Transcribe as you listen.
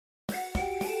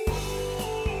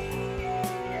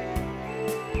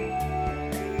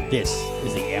This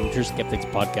is the Amateur Skeptics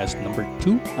podcast number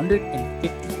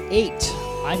 258.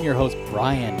 I'm your host,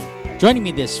 Brian. Joining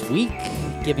me this week,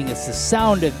 giving us the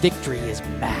sound of victory, is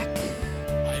Mac.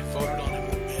 I voted on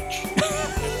him, bitch. You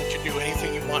can do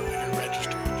anything you want when you're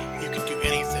registered. You can do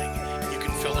anything. You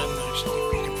can fill in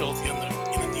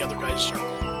the other guy's circle.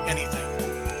 Anything.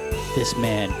 This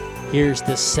man hears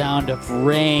the sound of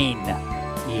rain.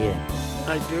 Ian.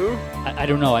 I do? I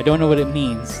don't know. I don't know what it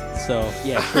means. So,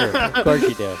 yeah, sure. Of course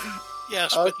you do.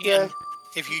 Yes, Okay. but Ian,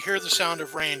 if you hear the sound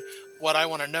of rain, what I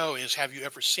want to know is, have you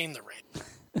ever seen the rain?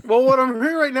 Well, what I'm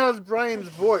hearing right now is Brian's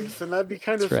voice, and that'd be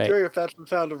kind of That's right. scary if that's the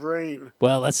sound of rain.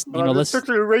 Well, let's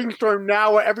Picture a rainstorm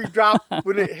now. Every drop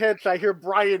when it hits, I hear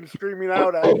Brian screaming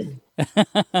out at me.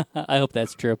 I hope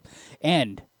that's true.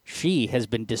 And she has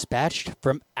been dispatched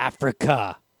from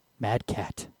Africa. Mad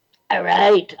Cat. All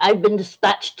right, I've been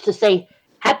dispatched to say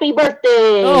happy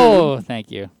birthday. Oh,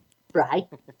 thank you. Right.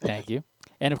 Thank you.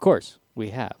 And of course, we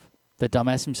have the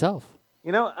dumbass himself.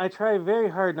 You know, I try very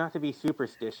hard not to be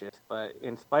superstitious, but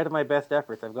in spite of my best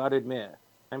efforts, I've got to admit,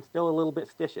 I'm still a little bit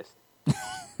stitious.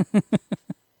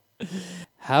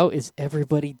 How is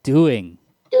everybody doing?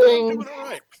 Doing Doing all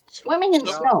right. swimming in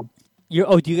snow.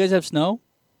 Do you guys have snow?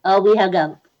 Oh, we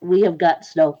have got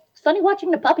snow. It's funny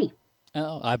watching the puppy.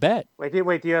 Oh, I bet. Wait,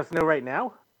 do you have snow right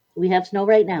now? We have snow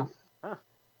right now.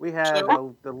 We had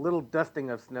Snow? the little dusting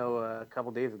of snow a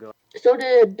couple days ago. So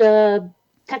did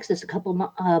Texas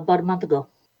about a month ago.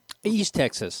 East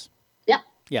Texas. Yeah.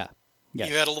 Yeah. Yeah.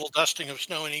 You had a little dusting of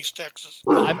snow in East Texas.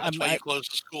 I'm- That's why you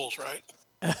closed the schools, right?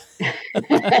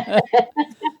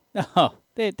 No,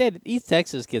 East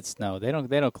Texas gets snow. They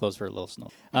don't close for a little snow.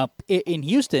 In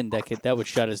Houston, that would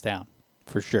shut us down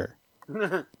for sure.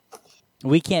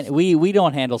 We can't. We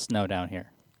don't handle snow down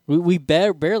here. We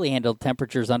barely handle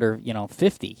temperatures under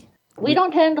 50. We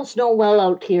don't handle snow well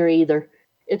out here either.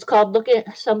 It's called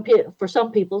for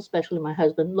some people, especially my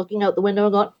husband, looking out the window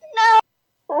and going, "No,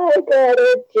 I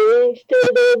gotta change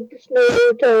to the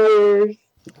snow tires."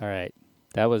 All right,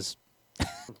 that was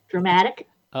Dramatic.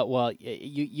 well.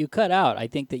 You cut out. I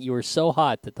think that you were so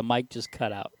hot that the mic just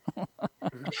cut out.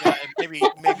 Yeah, maybe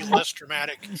less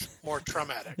dramatic, more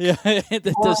traumatic. Yeah, it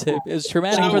was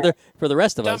traumatic for the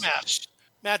rest of us. Dumbass,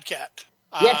 Mad Cat.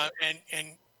 Yes.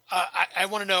 I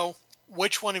want to know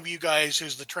which one of you guys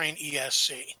is the trained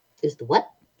ESC. Is the what?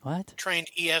 What? Trained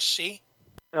ESC?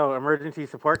 Oh, emergency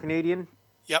support Canadian?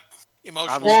 Yep.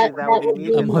 Emotional. Obviously, That would would be be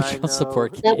me, 'cause Emotional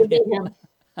support. That would be him.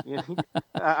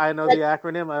 I know the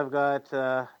acronym. I've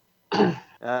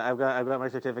got my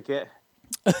certificate.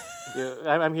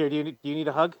 I'm here. Do you need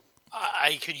a hug?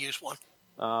 I could use one.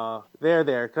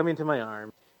 There. Come into my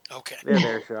arms. Okay.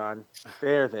 There, Sean.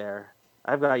 There.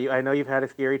 I've got you. I know you've had a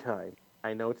scary time.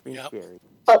 I know it's been Yep. scary.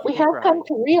 But we You can have come cry.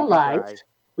 to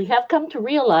You can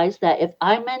realize that if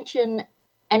I mention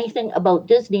anything about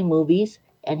Disney movies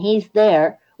and he's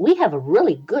there, we have a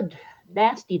really good,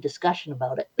 nasty discussion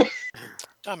about it.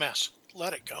 Dumbass.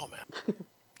 Let it go, man.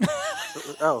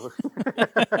 Oh.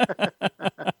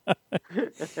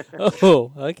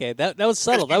 Oh, okay. That was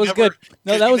subtle. That was good.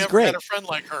 No, that was great. Had a friend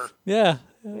like her. Yeah.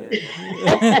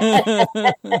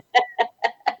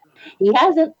 He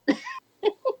hasn't.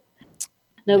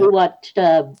 No, we watched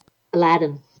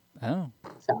Aladdin, Oh.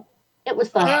 so it was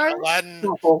fun. Aladdin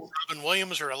Awful. Robin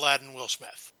Williams or Aladdin Will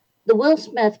Smith? The Will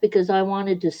Smith, because I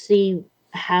wanted to see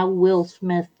how Will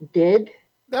Smith did.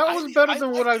 That was better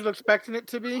than what I liked was expecting it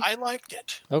to be. I liked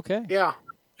it. Okay. Yeah.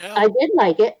 Yeah. I did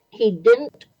like it. He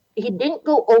didn't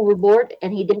go overboard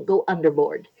and he didn't go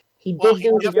underboard. He Well, did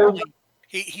do his own.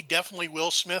 he definitely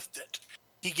Will Smithed it.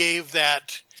 He gave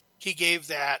that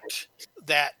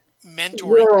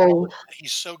mentoring Role. that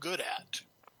he's so good at.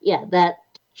 Yeah, that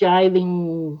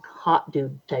jiving hot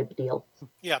dude type deal.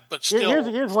 Yeah, but still,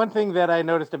 Here's one thing that I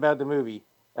noticed about the movie.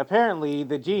 Apparently,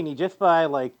 the genie, just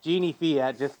by Genie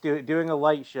Fiat, just doing a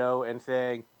light show and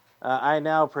saying, "I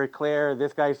now declare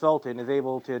this guy Sultan," is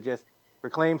able to just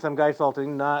proclaim some guy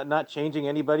Sultan, not changing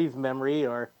anybody's memory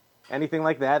or anything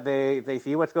like that. They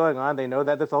see what's going on. They know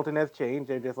that the Sultan has changed.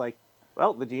 They're just like,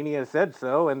 well, the genie has said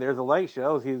so, and there's a light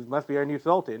show. He must be our new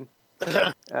Sultan.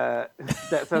 So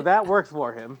that works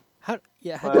for him. How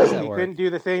But does that he work? couldn't do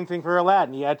the same thing for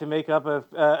Aladdin. He had to make up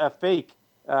a fake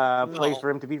place for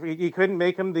him to be. He couldn't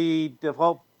make him the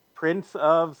default prince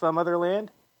of some other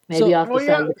land. Maybe So- off the Well, side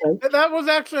yeah, of the coast. that was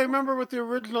actually, I remember with the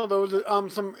original, there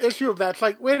was some issue of that. It's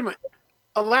like, wait a minute.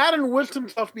 Aladdin wished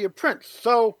himself to be a prince.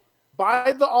 So,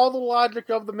 by all the logic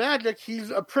of the magic, he's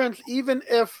a prince, even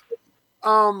if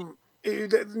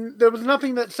there was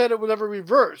nothing that said it was ever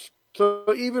reversed.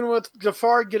 So, even with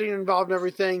Jafar getting involved in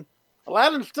everything,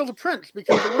 Aladdin's still a prince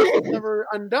because the wish was never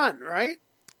undone, right?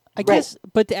 I guess,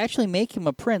 but to actually make him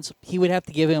a prince, he would have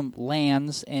to give him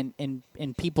lands and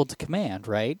people to command,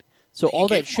 right? So all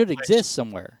that should exist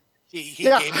somewhere. He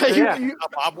gave it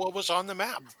above what was on the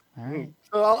map. All right.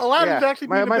 So Aladdin's actually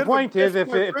my point is, if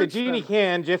the genie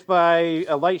can, just by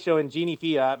a light show and genie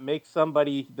fiat, make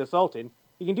somebody the sultan,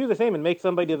 he can do the same and make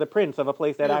somebody the prince of a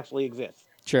place that actually exists.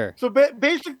 Sure. So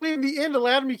basically, in the end,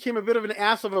 Aladdin became a bit of an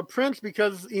ass of a prince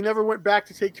because he never went back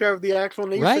to take care of the actual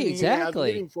nation Right, he had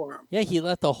exactly. leading for him. Yeah, he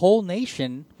left the whole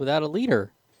nation without a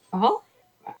leader. Uh-huh.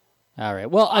 All right.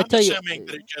 Well, I'm assuming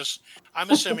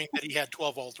that he had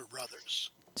 12 older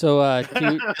brothers. So,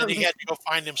 And he had to go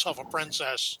find himself a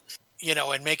princess,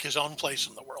 and make his own place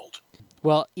in the world.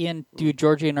 well, Ian, do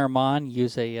Georgie and Armand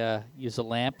use a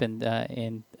lamp and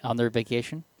on their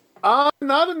vacation?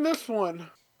 Not in this one.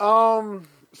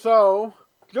 So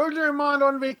George and Armand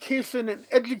on vacation and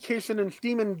education and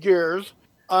steam and gears.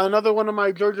 Another one of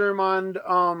my George and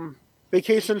Armand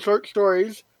vacation short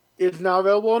stories is now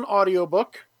available in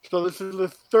audiobook. So this is the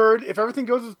third. If everything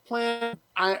goes as planned,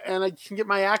 I can get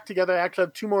my act together, I actually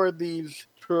have 2 more of these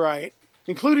to write,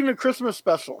 including a Christmas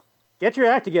special. Get your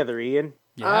act together, Ian.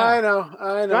 Yeah. I know.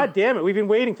 God damn it, we've been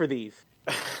waiting for these.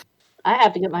 I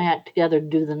have to get my act together to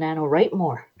do the NaNoWriMo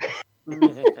more.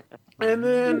 And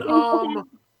then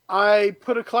I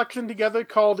put a collection together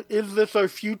called Is This Our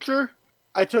Future?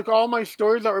 I took all my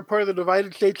stories that were part of the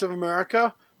Divided States of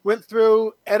America, went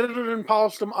through, edited and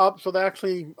polished them up so they're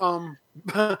actually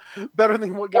better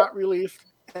than what got released,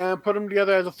 and put them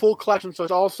together as a full collection. So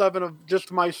it's all 7 of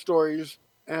just my stories,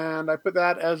 and I put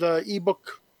that as an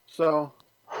ebook. So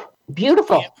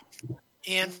Beautiful.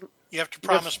 And you have to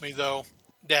promise me, though,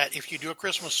 that if you do a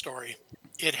Christmas story,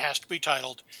 it has to be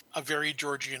titled A Very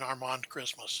Georgie and Armand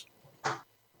Christmas. I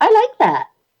like that.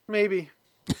 maybe.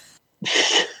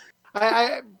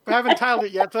 I haven't titled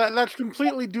it yet, so that's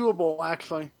completely doable,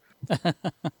 actually.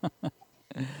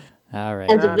 All right.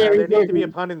 There needs to be a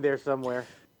pun in there somewhere.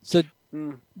 So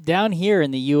down here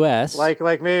in the U.S.,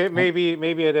 Maybe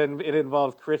it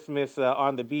involves Christmas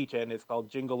on the beach, and it's called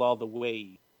Jingle All the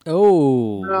Way.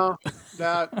 Oh. No,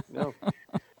 that No.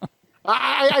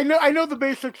 I know the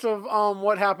basics of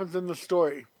what happens in the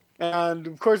story, and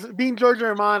of course, being George and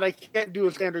Armand, I can't do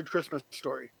a standard Christmas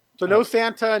story. So no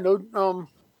Santa, no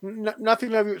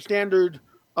nothing of your standard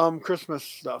Christmas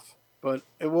stuff, but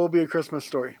it will be a Christmas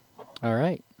story. All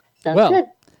right. Sounds Well, good.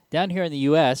 down here in the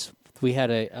U.S., we had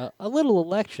a little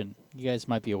election you guys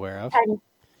might be aware of.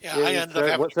 Yeah, I ended up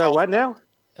having to call. What now?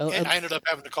 I ended up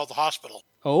having to call the hospital.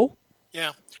 Oh?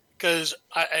 Yeah, because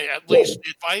at least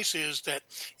the advice is that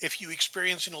if you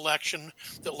experience an election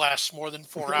that lasts more than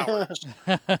 4 hours,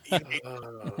 you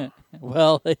need,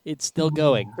 Well, it's still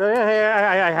going. So,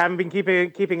 I haven't been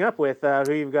keeping up with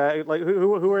who you've got. Like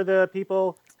who are the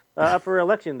people up for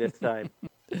election this time?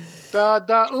 The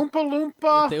Oompa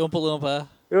Loompa. The Oompa Loompa.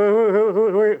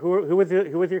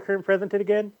 Who was your current president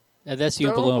again? That's the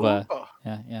Oompa Loompa.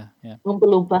 Yeah. Oompa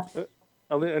Loompa.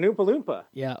 An Oompa Loompa.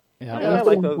 Yeah. Yeah,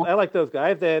 I like those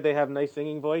guys. They have nice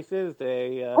singing voices.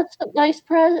 They What's a nice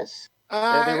presents? they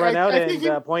run out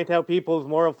and point out people's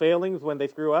moral failings when they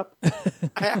screw up.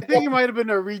 I think he might have been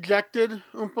a rejected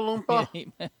Oompa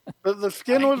Loompa. The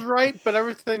skin was right, but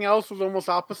everything else was almost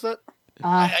opposite.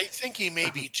 I think he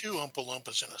may be 2 Oompa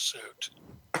Loompas in a suit.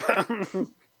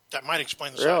 That might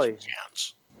explain the size of his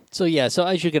hands. So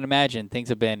as you can imagine, things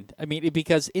have been. I mean,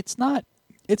 because it's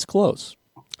close.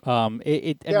 I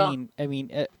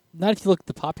mean, not if you look at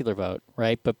the popular vote,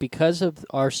 right? But because of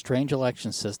our strange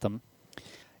election system,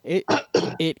 it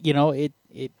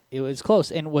was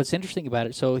close. And what's interesting about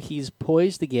it, so he's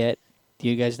poised to get. Do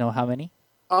you guys know how many?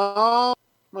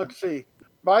 Let's see.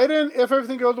 Biden, if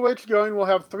everything goes the way it's going, will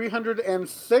have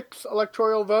 306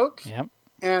 electoral votes. Yep.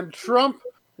 And Trump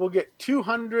will get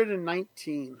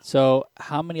 219. So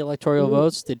how many electoral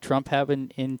votes did Trump have in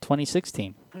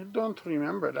 2016? I don't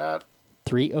remember that.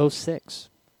 306.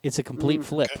 It's a complete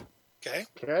flip. Okay.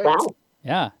 Wow.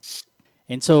 Yeah.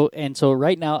 And so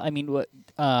right now, I mean, what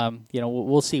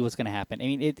we'll see what's going to happen. I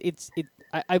mean,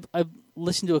 I've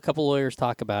listened to a couple lawyers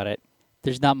talk about it.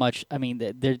 There's not much. I mean,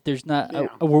 there's not. Yeah.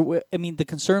 I mean, the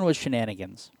concern was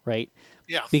shenanigans, right?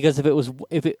 Yeah. Because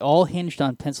if it all hinged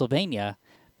on Pennsylvania,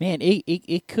 man,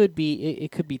 it could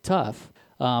be tough.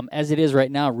 As it is right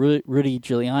now, Rudy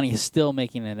Giuliani is still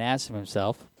making an ass of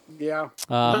himself. Yeah.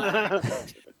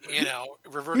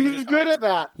 Reverting. He's good at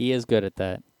that. He is good at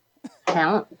that.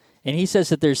 Talent. And he says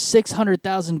that there's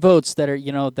 600,000 votes that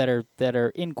are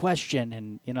in question,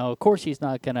 and of course he's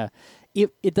not gonna.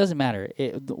 It doesn't matter.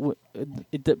 He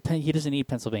doesn't need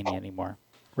Pennsylvania anymore,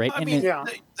 right? I mean,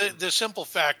 the simple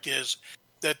fact is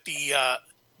that the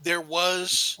there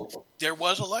was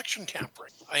election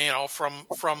tampering. From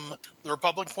the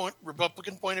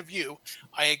Republican point of view,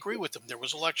 I agree with them. There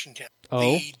was election tampering.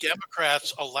 Oh. The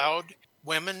Democrats allowed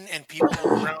women and people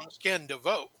with brown skin to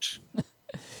vote.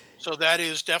 So that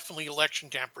is definitely election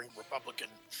tampering, Republican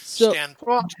standpoint.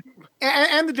 Well,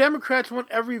 and the Democrats want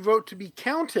every vote to be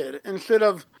counted instead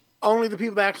of only the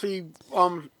people that actually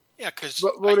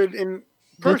voted in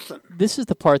person. This is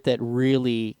the part that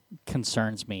really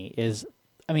concerns me. If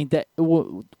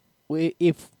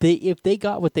they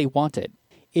got what they wanted,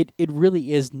 it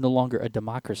really is no longer a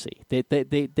democracy. They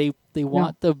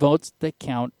want the votes that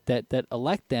count, that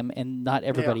elect them, and not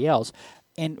everybody else.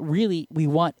 And really, we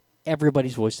want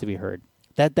everybody's voice to be heard.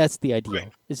 That's the ideal.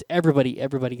 Right. Is everybody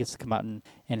gets to come out and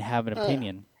have an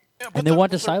opinion, and they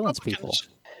want to silence people.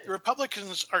 The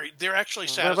Republicans they're actually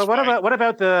satisfied. But what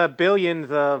about the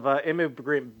billions of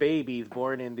immigrant babies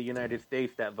born in the United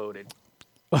States that voted?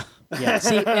 Yeah.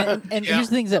 See, and here's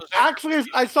the things that actually,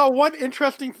 I saw one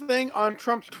interesting thing on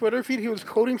Trump's Twitter feed. He was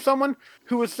quoting someone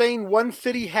who was saying one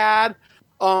city had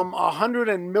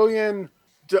 100 million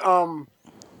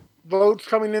votes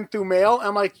coming in through mail.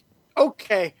 I'm like,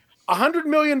 okay, 100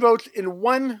 million votes in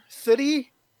one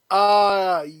city.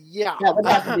 Yeah, that would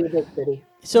have to be a big city.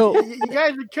 So you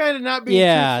guys are trying to not be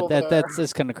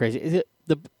that's kind of crazy.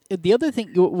 The other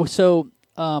thing, so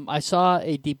I saw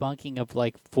a debunking of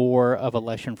like 4 of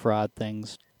election fraud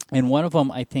things, and one of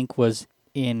them I think was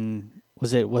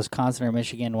it Wisconsin or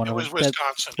Michigan? One it of was them,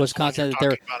 Wisconsin. Wisconsin.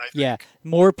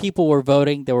 More people were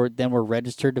voting than were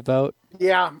registered to vote.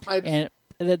 Yeah, and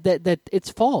that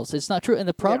it's false. It's not true. And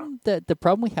the problem the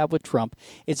problem we have with Trump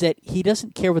is that he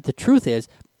doesn't care what the truth is.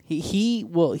 He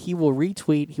will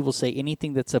retweet. He will say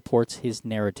anything that supports his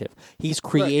narrative. He's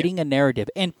creating a narrative,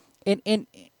 and it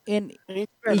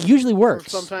usually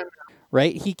works.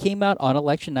 Right? He came out on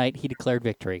election night. He declared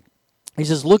victory. He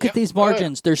says, "Look at these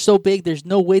margins. They're so big. There's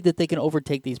no way that they can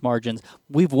overtake these margins.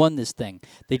 We've won this thing.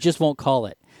 They just won't call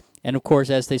it." And of course,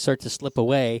 as they start to slip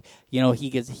away,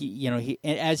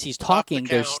 as he's talking,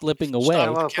 they're slipping away.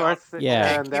 Well, of course,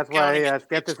 and that's why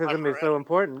skepticism is so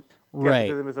important.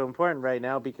 Skepticism is so important right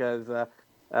now because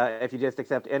if you just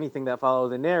accept anything that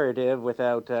follows a narrative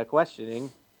without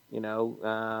questioning,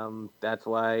 that's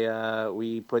why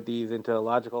we put these into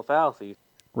logical fallacies.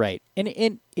 Right,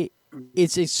 and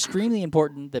it's extremely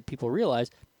important that people realize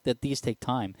that these take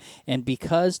time, and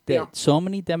because so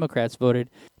many Democrats voted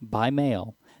by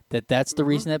mail. That's the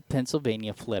reason that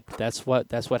Pennsylvania flipped. That's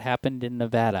what happened in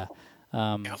Nevada.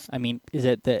 I mean, is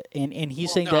it and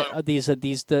he's saying that these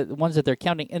the ones that they're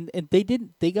counting, and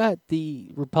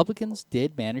the Republicans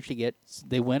did manage to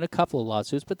they win a couple of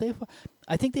lawsuits, but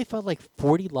I think they filed like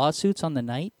 40 lawsuits on the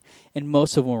night, and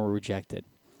most of them were rejected.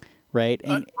 Right?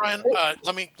 And Brian,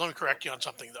 let me correct you on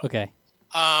something though. Okay.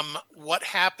 What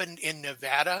happened in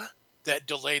Nevada that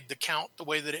delayed the count the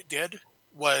way that it did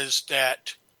was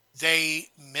that they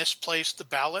misplaced the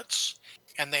ballots,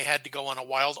 and they had to go on a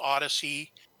wild odyssey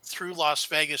through Las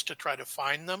Vegas to try to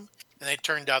find them. And it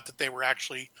turned out that they were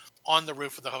actually on the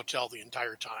roof of the hotel the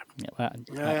entire time.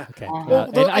 Okay.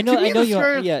 And I know you.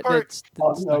 Yeah, that's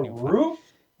on the roof.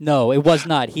 No, it was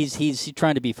not. He's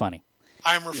trying to be funny.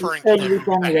 I'm referring to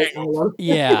the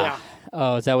Yeah.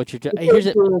 Oh, is that what you're doing? Here's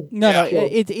it. No.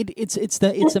 It's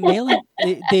the mail-in.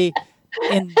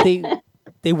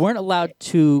 They weren't allowed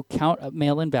to count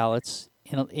mail-in ballots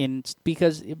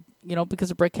because of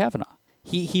Brett Kavanaugh.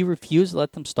 He refused to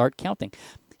let them start counting.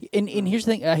 And here's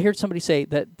the thing: I heard somebody say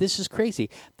that this is crazy.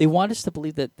 They want us to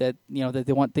believe that they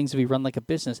want things to be run like a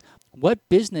business. What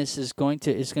business is going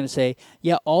to say,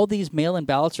 yeah, all these mail-in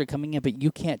ballots are coming in, but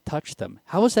you can't touch them?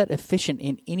 How is that efficient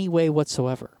in any way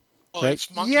whatsoever? Well, right?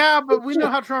 Yeah, but we know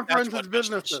how Trump runs his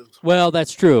businesses. Well,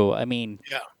 that's true. I mean,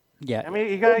 yeah. I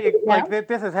mean, like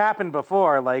this has happened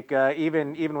before. Like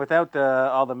even without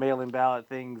all the mail-in ballot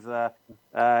things,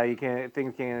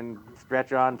 things can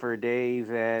stretch on for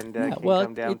days and can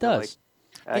come down it does.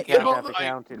 To count after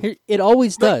count. It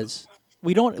always does.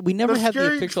 We never have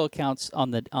the official accounts on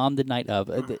the night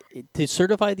of. To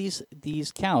certify these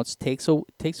counts takes a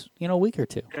week or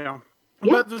two. Yeah.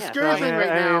 But the scary thing right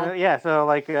now. So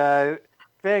like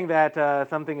saying that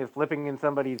something is flipping in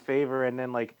somebody's favor and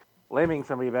then like blaming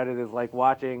somebody about it is like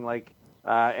watching like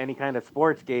any kind of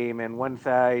sports game and one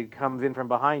side comes in from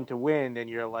behind to win and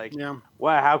you're like,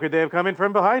 wow, how could they have come in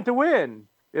from behind to win?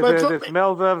 It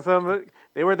smells of some.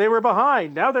 They were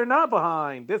behind. Now they're not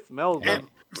behind. This smells of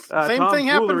same thing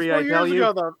happened 4 I tell years you.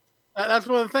 ago, though. That's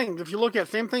one of the things. If you look at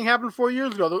same thing happened 4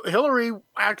 years ago. Hillary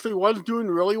actually was doing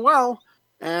really well,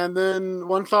 And then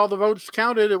once all the votes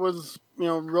counted, it was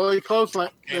really close.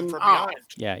 And from behind.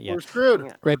 Yeah. We're screwed.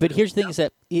 Yeah. Right, but here's the thing: is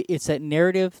that it's that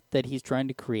narrative that he's trying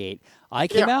to create. I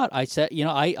came out. I said,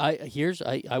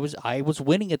 I was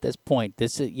winning at this point.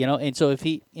 And so if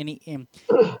and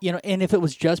if it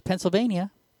was just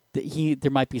Pennsylvania, there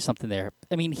might be something there.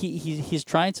 I mean, he's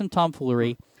trying some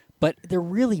tomfoolery, but they're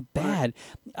really bad.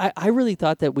 I really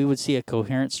thought that we would see a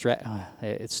coherent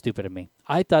it's stupid of me.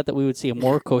 I thought that we would see a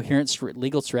more coherent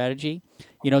legal strategy,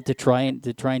 to try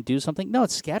and do something. No,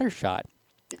 it's scattershot.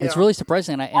 It's really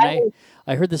surprising, and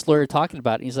I heard this lawyer talking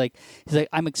about it. He's like,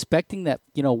 I'm expecting that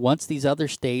once these other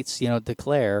states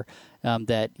declare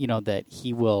that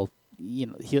he will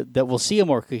that we'll see a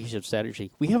more cohesive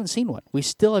strategy. We haven't seen one. We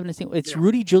still haven't seen. It's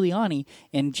Rudy Giuliani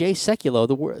and Jay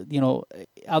Sekulow,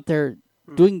 out there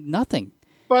doing nothing.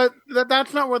 But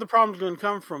that's not where the problem's going to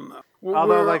come from, though.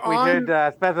 Although, we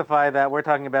should specify that we're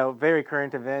talking about very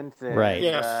current events, and right?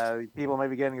 Yes. People may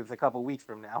be getting this a couple weeks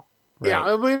from now. Right.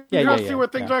 Yeah, we'll see where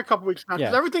things are a couple weeks now,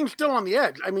 because everything's still on the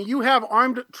edge. I mean, you have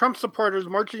armed Trump supporters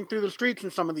marching through the streets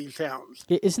in some of these towns.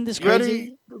 Isn't this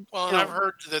crazy? Well, and I've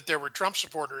heard that there were Trump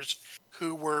supporters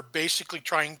who were basically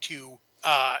trying to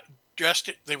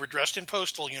they were dressed in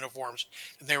postal uniforms,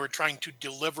 and they were trying to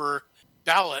deliver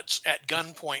ballots at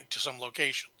gunpoint to some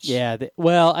locations. Yeah,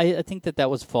 I think that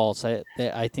was false. I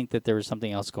think that there was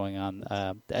something else going on.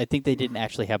 I think they didn't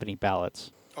actually have any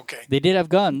ballots. Okay, they did have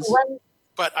guns.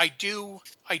 But I do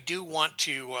want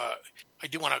to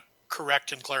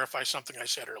correct and clarify something I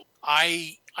said earlier.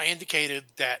 I indicated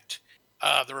that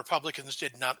the Republicans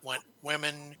did not want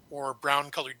women or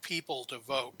brown-colored people to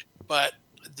vote, but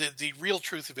the real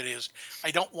truth of it is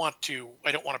I don't want to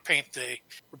paint the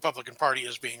Republican Party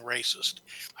as being racist.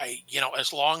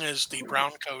 As long as the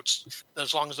brown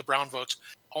votes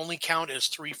only count as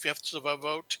 3/5 of a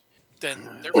vote,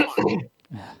 then they're fine.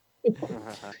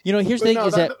 Here's the thing: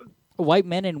 is that white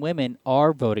men and women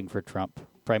are voting for Trump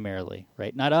primarily,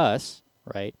 right? Not us,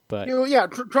 right? But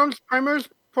Trump's primary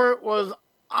support was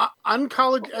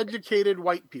uncollege-educated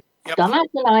white people. Yep. Dumbass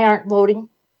and I aren't voting.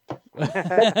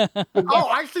 Oh,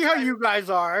 I see how you guys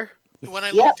are. When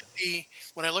I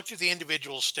looked at the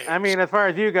individual states, I mean, as far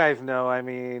as you guys know,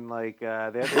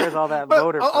 there's all that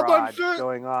voter fraud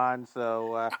going on.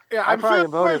 So I probably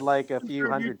voted a few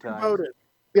hundred times. Voted.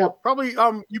 Yep. Probably.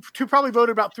 You two probably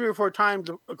voted about 3 or 4 times,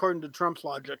 according to Trump's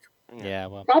logic. Yeah.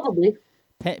 Well, probably.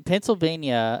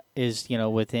 Pennsylvania is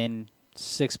within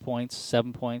 6 points,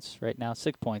 7 points right now.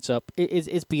 6 points up.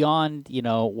 It's beyond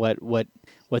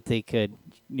what they could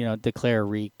declare a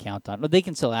recount on. Well, they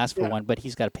can still ask for one, but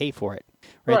he's got to pay for it.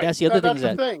 Right. That's the other thing.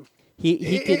 That's the thing.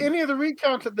 Any of the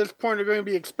recounts at this point are going to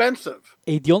be expensive.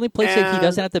 The only place that he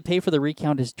doesn't have to pay for the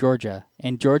recount is Georgia,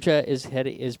 and Georgia is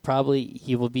probably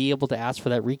he will be able to ask for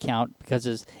that recount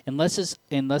because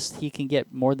unless he can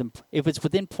get more than if it's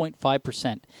within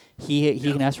 0.5%, he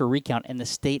can ask for a recount, and the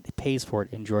state pays for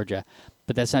it in Georgia.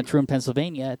 But that's not true in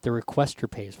Pennsylvania. The requester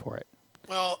pays for it.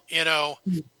 Well,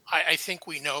 I think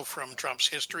we know from Trump's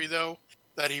history, though,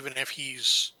 that even if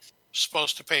he's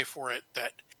supposed to pay for it,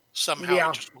 that somehow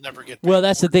it just will never get paid. Well,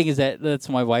 that's the thing is that's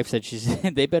what my wife said. She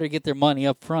said they better get their money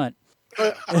up front.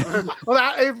 Well,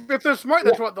 if they're smart,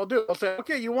 that's what they'll do. They'll say,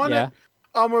 okay, you want it?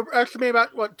 We're estimating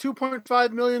about,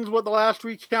 2.5 million is what the last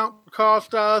recount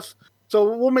cost us.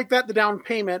 So we'll make that the down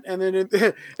payment, and then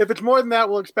if it's more than that,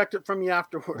 we'll expect it from you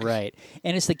afterwards. Right,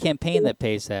 and it's the campaign that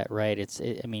pays that, right?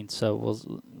 So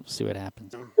we'll see what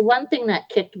happens. The one thing that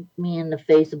kicked me in the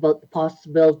face about the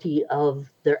possibility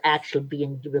of there actually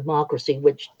being democracy,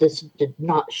 which this did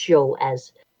not show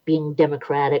as being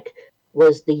democratic,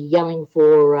 was the yelling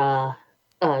for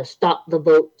stop the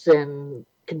votes and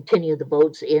continue the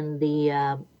votes in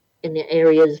the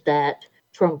areas that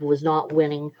Trump was not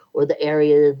winning, or the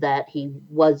area that he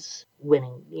was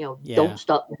winning. Don't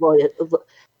stop the vote.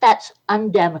 That's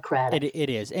undemocratic. It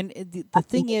is, and the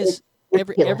thing is,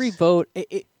 every vote,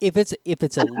 if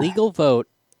it's a legal vote,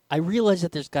 I realize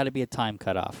that there's got to be a time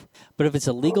cutoff. But if it's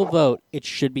a legal vote, it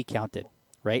should be counted,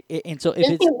 right? And so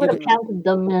if would have counted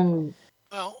them in.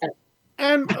 Well.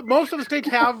 And most of the states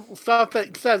have stuff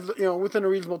that says within a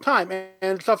reasonable time,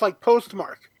 and stuff like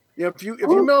postmark. If you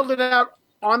mailed it out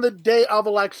on the day of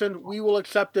election, we will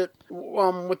accept it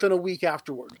within a week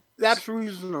afterward. That's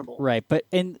reasonable. Right, but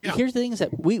here's the thing is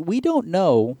that we don't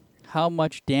know how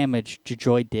much damage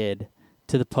DeJoy did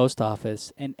to the post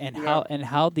office and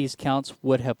how these counts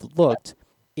would have looked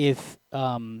if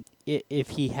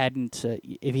he hadn't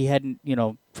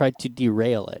tried to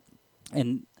derail it.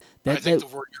 And I think the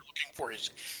word you're looking for is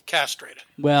castrated.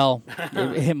 Well,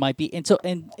 it might be. And so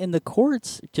and the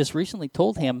courts just recently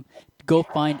told him, go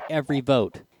find every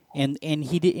vote. and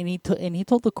he did, and he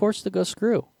told the courts to go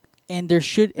screw. And there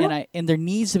should and there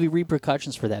needs to be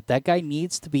repercussions for that. That guy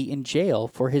needs to be in jail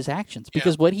for his actions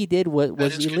because what he did was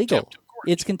illegal.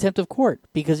 It's contempt of court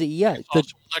because it's also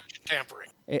election tampering.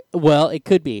 Well, it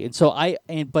could be, and so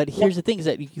but here's the thing: is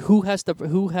that who has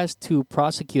to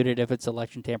prosecute it if it's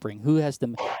election tampering?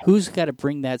 Who's got to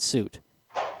bring that suit?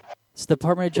 It's the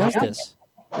Department of Justice,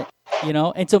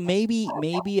 and so maybe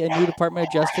a new Department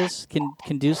of Justice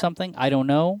can do something. I don't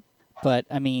know, but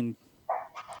I mean,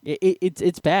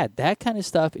 it's bad. That kind of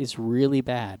stuff is really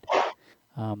bad,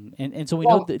 and so we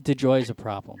know that DeJoy is a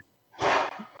problem.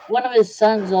 One of his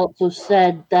sons also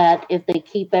said that if they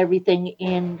keep everything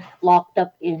locked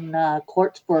up in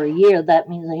courts for a year, that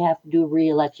means they have to do a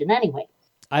re-election anyway.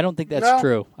 I don't think that's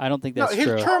true. I don't think that's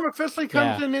true. His term officially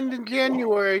comes in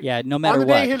January. Yeah, no matter what. On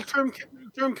the what. day his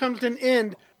term comes to an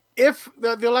end, if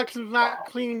the election's not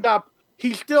cleaned up,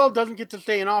 he still doesn't get to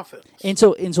stay in office. And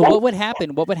so what would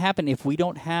happen? What would happen if we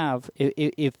don't have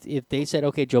if they said,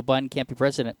 okay, Joe Biden can't be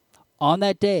president? On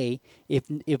that day, if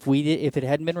it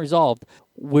hadn't been resolved,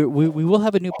 we will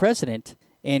have a new president,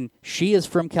 and she is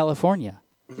from California.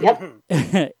 Yep.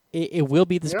 it will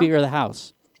be the Speaker of the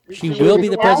House. She will be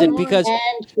the president because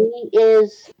and she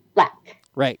is black.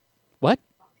 Right. What?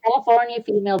 California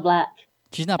female black.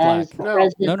 She's not black.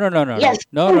 No. No. Yes.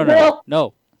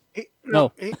 No.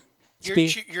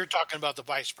 You're talking about the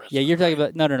vice president. Yeah, you're talking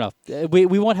about no.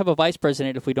 We won't have a vice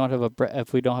president if we don't have a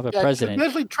president.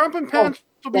 Basically, Trump and Pence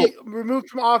will be removed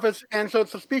from office, and so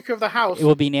it's the Speaker of the House. It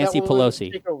will be Nancy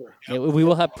Pelosi. Take over. We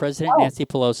will have President Nancy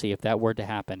Pelosi if that were to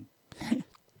happen.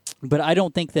 But I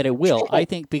don't think that it will. I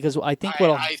think I think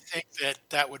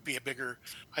that would be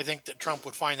I think that Trump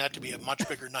would find that to be a much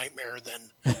bigger nightmare than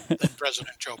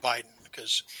President Joe Biden,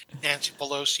 because Nancy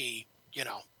Pelosi,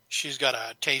 she's got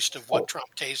a taste of what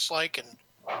Trump tastes like, and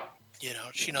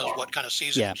she knows what kind of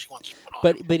seasoning she wants to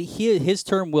put on. But his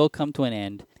term will come to an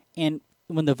end, and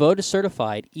when the vote is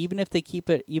certified, even if they keep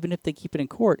it in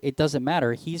court, it doesn't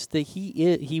matter.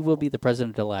 He will be the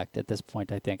president-elect at this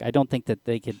point. I think. I don't think that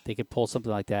they could pull something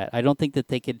like that. I don't think that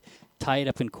they could tie it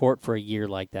up in court for a year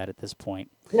like that at this point.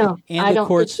 No, and I don't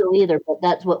think so either. But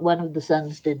that's what one of the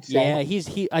sons did say.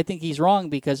 Yeah, I think he's wrong,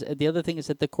 because the other thing is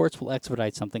that the courts will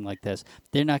expedite something like this.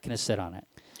 They're not going to sit on it.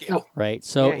 Yeah. Right.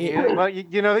 So well,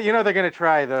 they're going to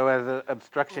try, though, as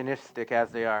obstructionistic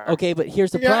as they are. Okay, but here's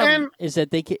the problem: is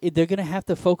that they're going to have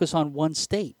to focus on one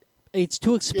state. It's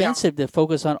too expensive to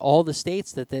focus on all the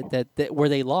states that where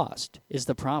they lost. Is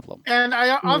the problem? And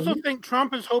I also think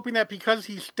Trump is hoping that because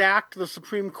he stacked the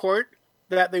Supreme Court,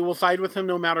 that they will side with him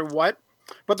no matter what.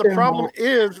 But the problem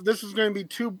is, this is going to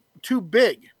be too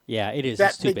big. Yeah, it is.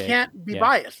 That it's too they big. can't be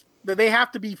biased. That they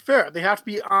have to be fair. They have to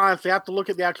be honest. They have to look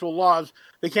at the actual laws.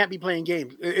 They can't be playing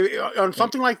games. On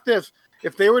something like this,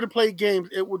 if they were to play games,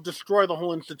 it would destroy the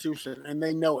whole institution, and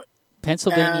they know it.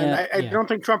 Pennsylvania. And I don't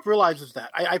think Trump realizes that.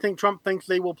 I think Trump thinks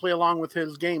they will play along with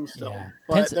his game still. Yeah.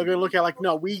 But they're going to look at it like,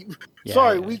 no, we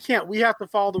can't. We have to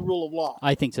follow the rule of law.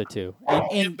 I think so too.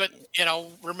 But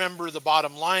remember, the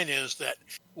bottom line is that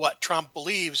what Trump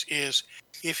believes is,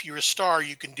 if you're a star,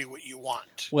 you can do what you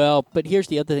want. Well, but here's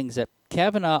the other thing: is that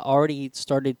Kavanaugh already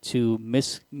started to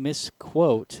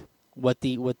misquote what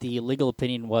the legal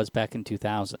opinion was back in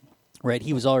 2000. Right?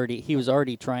 He was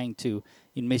already trying to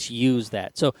misuse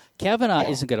that. So Kavanaugh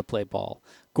isn't going to play ball.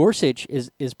 Gorsuch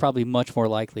is probably much more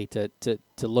likely to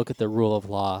look at the rule of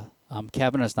law.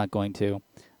 Kavanaugh's not going to.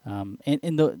 And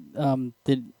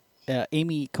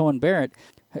Amy Cohen Barrett,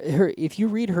 if you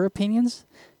read her opinions,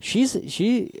 she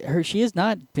has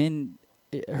not been.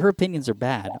 Her opinions are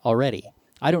bad already.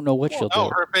 I don't know what she'll do. Oh,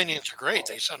 her opinions are great.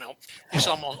 They sound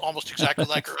almost exactly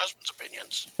like her husband's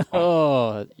opinions.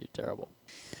 Oh, you're terrible.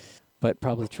 But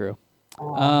probably true.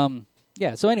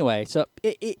 Yeah. So anyway,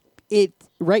 it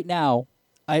right now,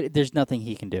 there's nothing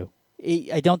he can do.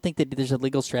 I don't think that there's a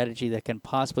legal strategy that can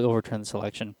possibly overturn this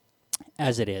election,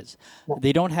 as it is.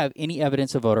 They don't have any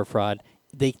evidence of voter fraud.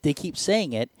 They keep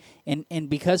saying it, and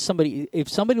because if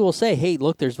somebody will say, "Hey,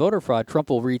 look, there's voter fraud," Trump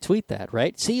will retweet that,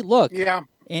 right? See, look. Yeah.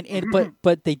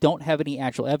 But they don't have any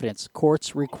actual evidence.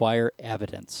 Courts require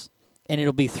evidence, and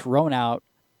it'll be thrown out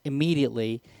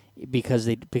immediately because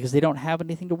they don't have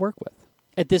anything to work with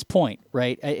at this point,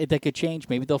 right? That could change.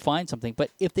 Maybe they'll find something.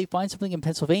 But if they find something in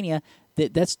Pennsylvania,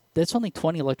 that's only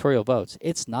 20 electoral votes.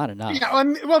 It's not enough. Yeah.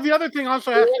 Well, the other thing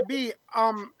also has to be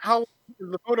how is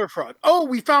the voter fraud. Oh,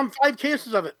 we found 5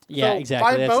 cases of it. Yeah, so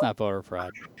exactly. That's votes? not voter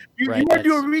fraud. You right, want to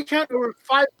do a recount? There were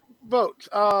 5 votes.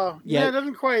 It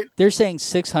doesn't quite. They're saying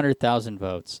 600,000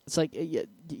 votes. It's like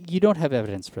you don't have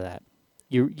evidence for that.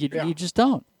 You just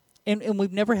don't. And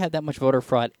we've never had that much voter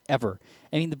fraud ever.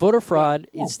 I mean, the voter fraud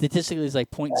is statistically is like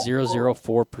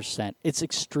 0.004%. It's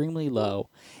extremely low,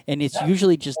 and it's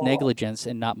usually just negligence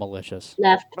and not malicious.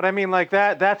 Left. But I mean, like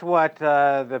that's what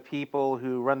the people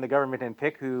who run the government and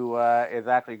pick who is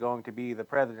actually going to be the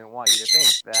president want you to think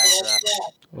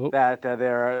that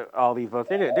there are all these votes.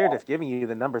 They're just giving you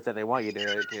the numbers that they want you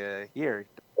to hear.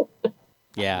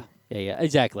 Yeah,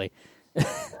 exactly.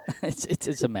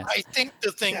 It's a mess. I think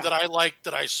the thing that I liked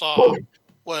that I saw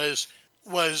was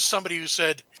somebody who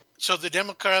said, so the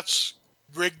Democrats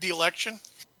rigged the election.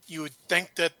 You would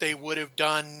think that they would have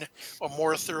done a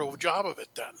more thorough job of it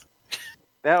then.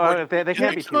 They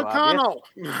can't be too obvious.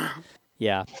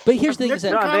 Yeah, but here's the thing: is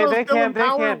that they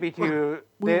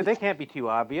can't be too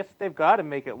obvious. They've got to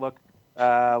make it look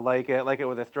like it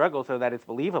was a struggle so that it's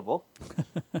believable.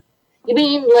 You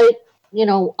mean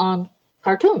on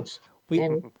cartoons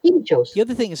and TV shows? The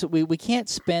other thing is that we can't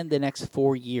spend the next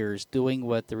 4 years doing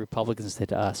what the Republicans did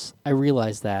to us. I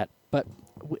realize that, but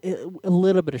a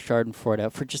little bit of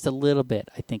Schadenfreude for just a little bit,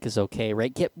 I think, is okay,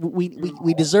 right?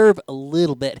 We deserve a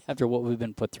little bit after what we've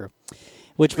been put through,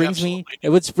 which brings me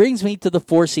to the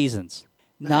Four Seasons,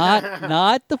 not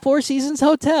the Four Seasons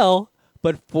Hotel,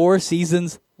 but Four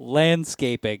Seasons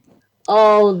Landscaping.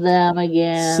 Oh, them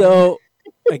again. So,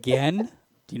 again,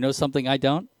 do you know something I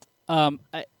don't? Are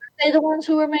they the ones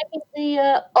who were making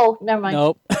the? Oh, never mind.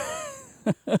 Nope.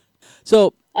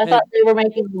 So. I thought they were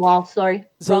making the wall. Sorry.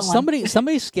 So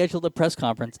somebody scheduled a press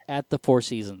conference at the Four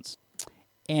Seasons,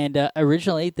 and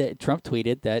originally Trump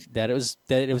tweeted that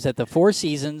it was at the Four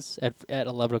Seasons at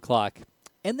 11 o'clock,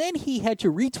 and then he had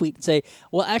to retweet and say,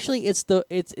 well, actually it's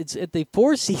at the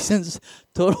Four Seasons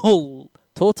total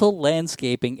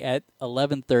landscaping at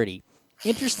 11:30.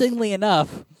 Interestingly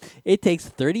enough, it takes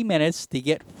 30 minutes to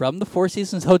get from the Four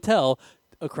Seasons Hotel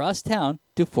across town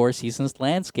to Four Seasons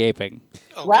Landscaping.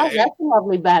 Okay. Wow, that's a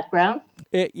lovely background.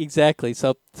 Exactly.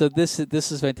 So this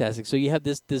is fantastic. So you have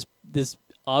this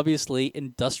obviously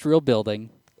industrial building,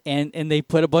 and they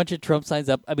put a bunch of Trump signs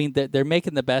up. I mean, they're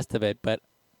making the best of it, but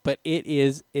it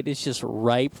is just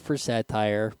ripe for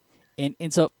satire.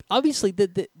 And so obviously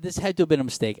this had to have been a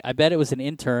mistake. I bet it was an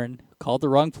intern called the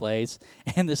wrong place,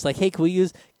 and it's like, hey, can we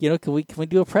use can we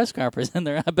do a press conference? And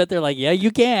I bet they're like, yeah,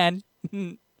 you can.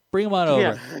 Bring them on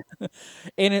over.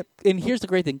 Yeah. And here's the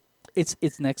great thing: it's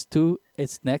next to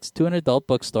an adult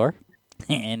bookstore,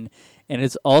 and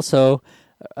it's also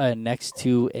next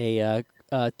to a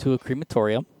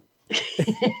crematorium.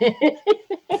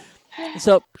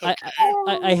 So okay.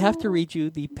 I have to read you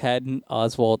the Patton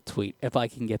Oswalt tweet if I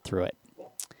can get through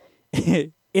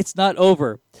it. It's not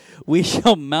over. We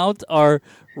shall mount our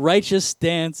righteous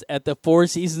stance at the Four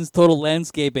Seasons Total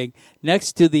Landscaping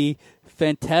next to the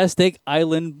fantastic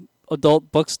Island adult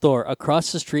bookstore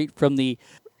across the street from the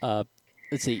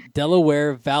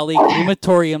Delaware Valley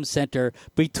Crematorium Center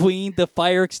between the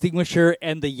fire extinguisher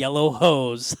and the yellow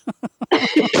hose.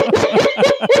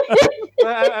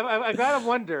 I gotta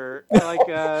wonder,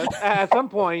 at some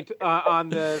point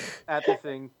at this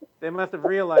thing, they must have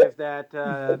realized that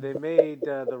they made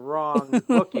the wrong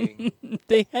booking.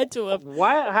 They had to have.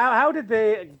 Why? How did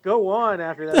they go on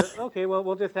after that? Okay, well,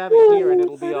 we'll just have it here and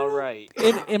it'll be all right.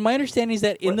 And my understanding is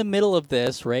that in the middle of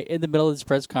this, right, in the middle of this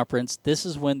press conference, this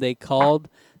is when they called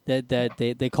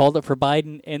they called it for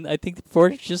Biden, and I think the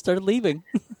reporters just started leaving.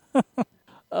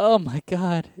 Oh my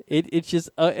God! It's just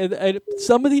and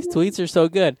some of these tweets are so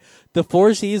good. The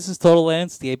Four Seasons Total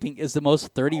Landscaping is the most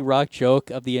 30 Rock joke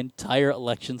of the entire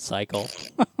election cycle.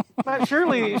 But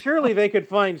surely they could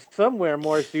find somewhere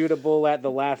more suitable at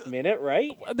the last minute,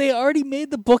 right? They already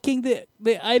made the booking.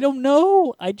 I don't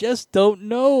know. I just don't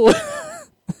know.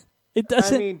 It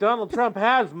doesn't. I mean, Donald Trump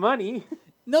has money.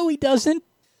 No, he doesn't.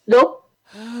 Nope.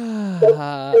 He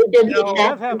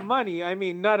does have money. I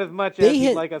mean, not as much as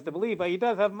he'd like us to believe, but he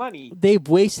does have money. They've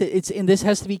wasted and this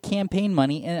has to be campaign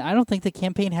money, and I don't think the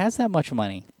campaign has that much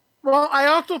money. Well, I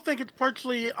also think it's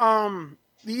partially the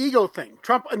ego thing.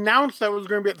 Trump announced that it was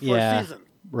going to be at the first season.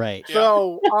 Right.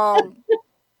 So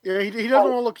he doesn't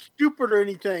want to look stupid or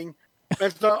anything.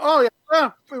 And so,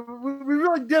 we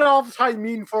really did all this high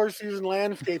mean Four Season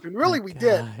Landscaping. Really, we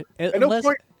did. At no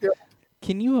point.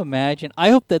 Can you imagine?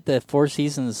 I hope that the Four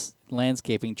Seasons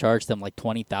Landscaping charged them like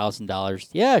 $20,000.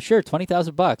 Yeah, sure,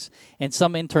 $20,000. And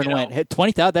some intern went, hey,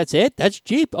 $20,000. That's it? That's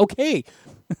cheap. Okay.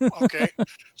 Okay.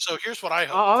 So here's what I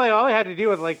hope. All they had to do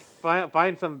was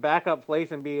find some backup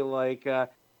place and be like,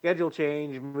 schedule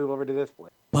change, move over to this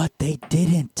place. But they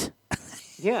didn't.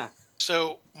 Yeah.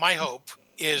 So my hope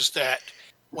is that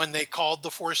when they called the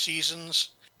Four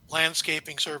Seasons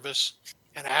Landscaping Service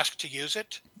and asked to use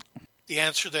it, the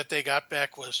answer that they got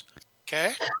back was,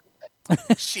 okay,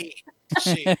 See,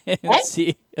 see.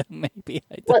 See, maybe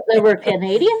I don't. What, they were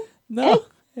Canadian? No.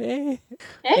 Hey.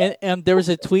 And there was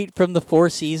a tweet from the Four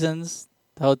Seasons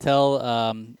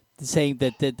hotel saying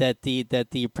that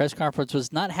the press conference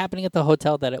was not happening at the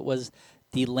hotel, that it was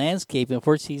the landscaping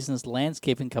Four Seasons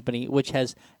landscaping company, which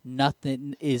is not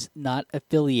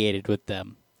affiliated with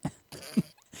them.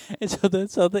 And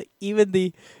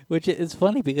which is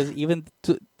funny because even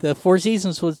the Four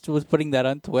Seasons was putting that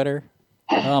on Twitter.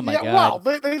 Oh my God!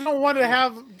 Well, they don't want to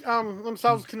have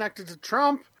themselves connected to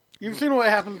Trump. You've seen what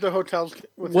happens to hotels.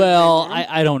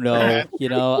 I don't know.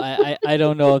 I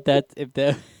don't know if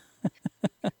that.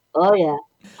 Oh yeah.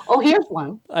 Oh, here's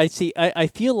one. I see. I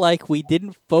feel like we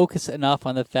didn't focus enough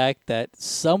on the fact that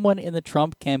someone in the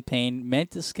Trump campaign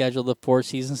meant to schedule the Four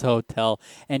Seasons Hotel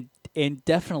and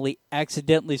definitely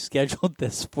accidentally scheduled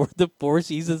this for the Four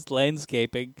Seasons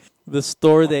Landscaping, the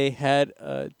store they had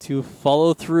to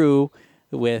follow through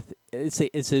with. It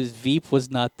says Veep was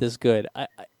not this good.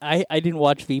 I didn't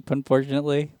watch Veep,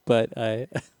 unfortunately, but I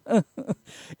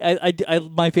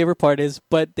my favorite part is,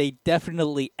 but they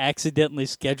definitely accidentally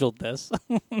scheduled this.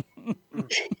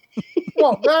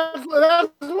 Well, that's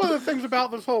one of the things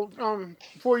about this whole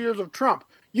 4 years of Trump.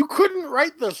 You couldn't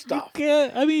write this stuff.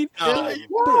 Yeah, I mean,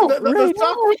 The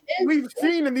stuff we've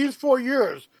seen in these 4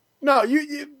 years. No,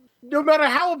 you no matter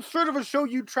how absurd of a show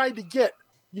you tried to get,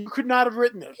 you could not have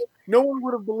written this. No one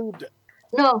would have believed it.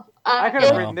 No, I could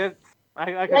have written this. I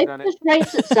could have done it. This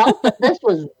writes itself, but this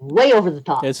was way over the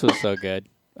top. This was so good.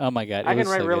 Oh my God! I can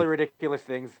write really ridiculous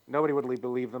things. Nobody would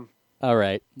believe them. All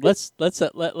right, let's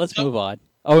move on.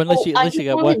 Oh, unless you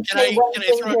got one. Can I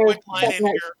throw a quick line in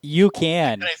here? You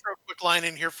can. Can I throw a quick line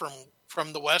in here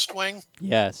from The West Wing?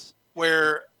 Yes.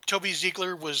 Where Toby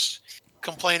Ziegler was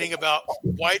complaining about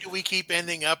why do we keep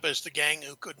ending up as the gang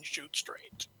who couldn't shoot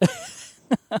straight?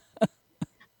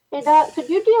 Hey, Doc, could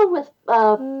you deal with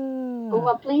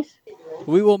Uma, please?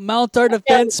 We will mount our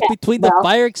defense between the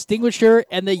fire extinguisher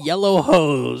and the yellow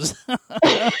hose.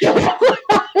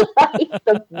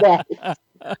 The best.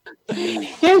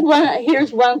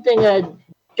 Here's one thing, a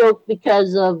joke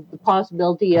because of the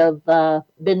possibility of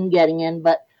Bin getting in,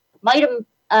 but Madam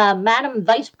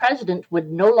Vice President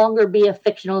would no longer be a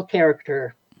fictional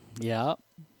character. Yeah.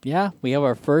 We have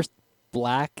our first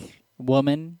black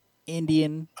woman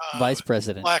Indian vice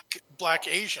president. Black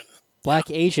Asian.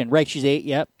 Black Asian, right? She's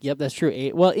Yep, that's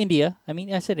true. Well, India. I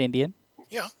mean, I said Indian.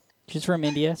 Yeah. She's from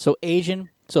India, so Asian.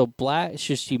 So black.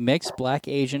 She mixed black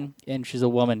Asian, and she's a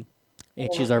woman,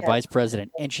 and she's our vice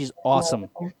president, and she's awesome.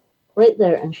 Right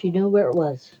there, and she knew where it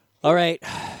was. All right,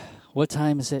 what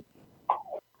time is it?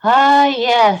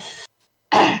 Yes.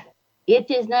 It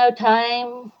is now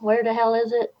time. Where the hell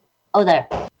is it? Oh, there.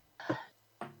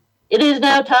 It is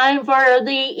now time for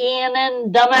the Ian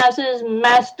and Dumbass's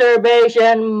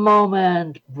Masturbation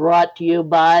Moment, brought to you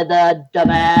by the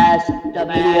Dumbass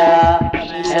Media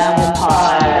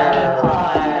Empire.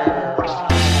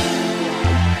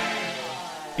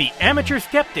 The Amateur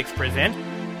Skeptics present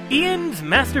Ian's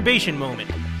Masturbation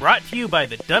Moment, brought to you by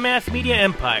the Dumbass Media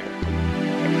Empire.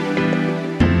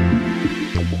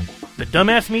 The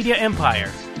Dumbass Media Empire,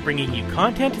 bringing you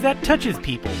content that touches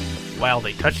people while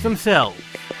they touch themselves.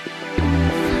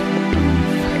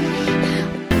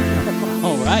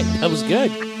 All right, that was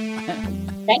good.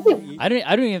 Thank you. I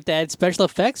don't even have to add special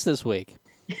effects this week.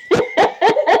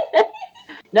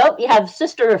 Nope, you have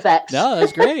sister effects. No,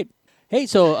 that's great. Hey,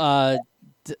 so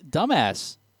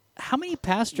dumbass, how many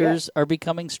pastors are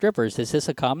becoming strippers? Is this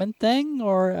a common thing,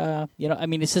 or I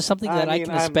mean, is this something that I can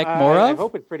expect more of? I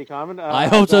hope it's pretty common. I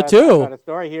hope so too. I've got a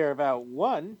story here about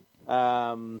one.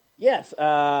 Yes.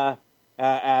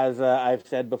 As I've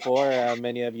said before,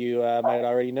 many of you might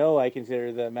already know, I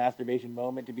consider the masturbation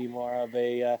moment to be more of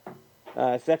a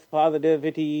sex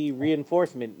positivity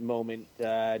reinforcement moment,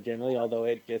 generally, although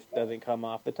it just doesn't come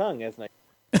off the tongue as nice.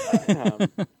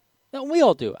 No, we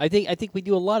all do. I think we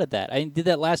do a lot of that. I did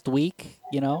that last week.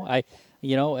 And I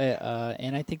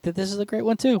think that this is a great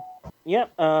one too.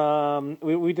 Yep.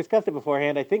 We discussed it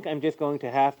beforehand. I think I'm just going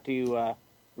to have to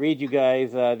read you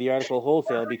guys the article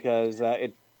wholesale because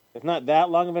it's not that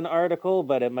long of an article,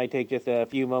 but it might take just a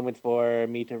few moments for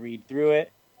me to read through it.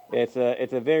 It's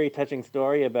a very touching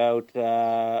story about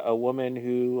a woman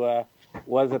who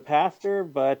was a pastor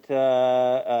but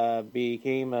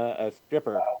became a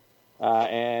stripper,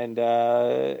 and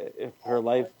her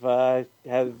life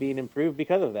has been improved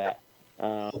because of that.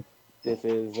 This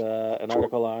is an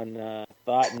article on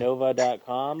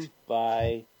thoughtnova.com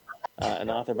by an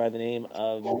author by the name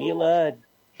of Mila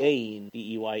Deyn,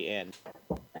 Deyn.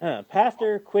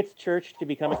 Pastor quits church to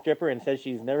become a stripper and says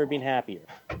she's never been happier.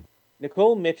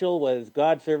 Nicole Mitchell was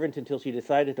God's servant until she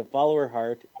decided to follow her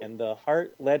heart, and the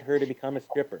heart led her to become a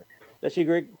stripper. Does she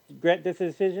regret this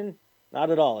decision?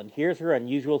 Not at all, and here's her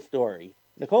unusual story.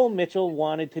 Nicole Mitchell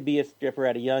wanted to be a stripper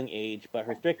at a young age, but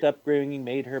her strict upbringing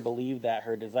made her believe that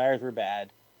her desires were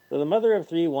bad. So the mother of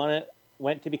three went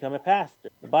to become a pastor.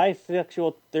 The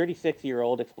bisexual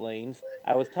 36-year-old explains,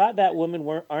 I was taught that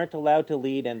women aren't allowed to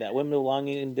lead and that women belong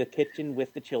in the kitchen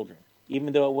with the children.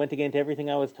 Even though it went against everything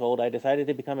I was told, I decided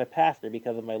to become a pastor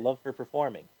because of my love for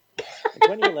performing. In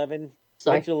 2011,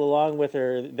 Mitchell, along with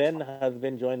her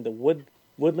then-husband, joined the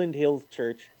Woodland Hills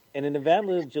Church. In an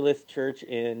evangelist church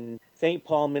in St.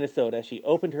 Paul, Minnesota, she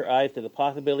opened her eyes to the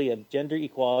possibility of gender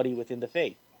equality within the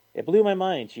faith. It blew my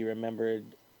mind, she remembered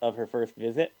of her first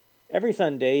visit. Every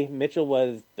Sunday, Mitchell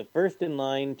was the first in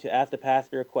line to ask the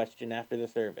pastor a question after the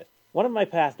service. One of my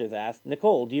pastors asked,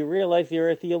 Nicole, do you realize you're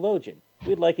a theologian?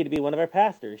 We'd like you to be one of our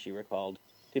pastors, she recalled.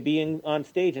 To be on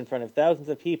stage in front of thousands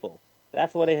of people.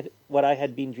 That's what I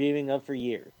had been dreaming of for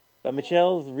years. But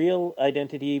Michelle's real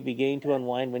identity began to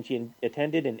unwind when she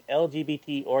attended an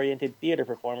LGBT-oriented theater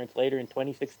performance later in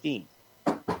 2016.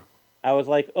 I was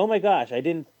like, oh my gosh, I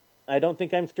don't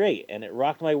think I'm straight, and it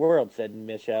rocked my world, said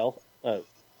Mitchell,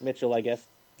 I guess.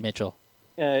 Mitchell.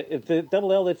 It's a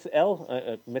double L, it's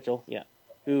L, Mitchell, yeah.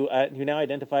 Who now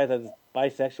identifies as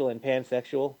bisexual and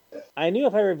pansexual. I knew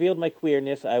if I revealed my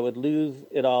queerness, I would lose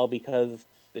it all because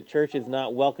the church is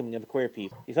not welcoming of queer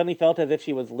people. She suddenly felt as if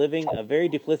she was living a very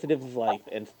duplicitous life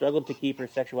and struggled to keep her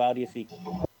sexuality a secret.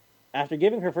 After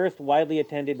giving her first widely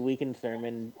attended weekend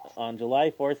sermon on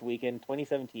July 4th weekend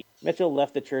 2017, Mitchell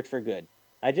left the church for good.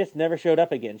 I just never showed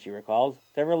up again, she recalls.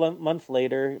 Several months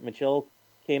later, Mitchell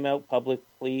came out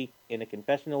publicly in a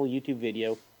confessional YouTube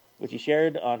video, which she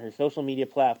shared on her social media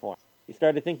platform. She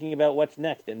started thinking about what's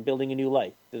next and building a new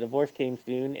life. The divorce came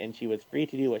soon, and she was free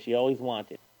to do what she always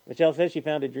wanted. Michelle says she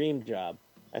found a dream job.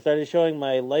 I started following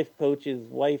my life coach's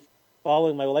wife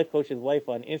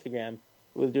on Instagram,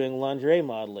 who was doing lingerie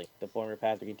modeling, the former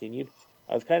pastor continued.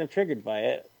 I was kind of triggered by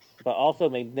it, but also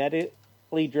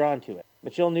magnetically drawn to it.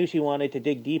 Michelle knew she wanted to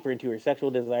dig deeper into her sexual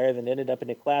desires and ended up in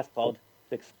a class called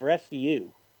Express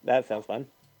You. That sounds fun.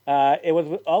 It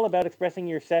was all about expressing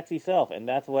your sexy self, and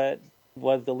that's what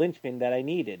was the linchpin that I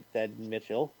needed, said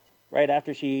Mitchell, right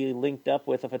after she linked up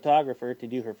with a photographer to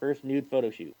do her first nude photo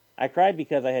shoot. I cried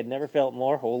because I had never felt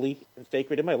more holy and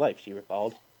sacred in my life, she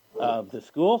recalled. The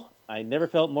school, I never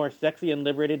felt more sexy and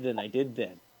liberated than I did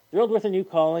then. Thrilled with her new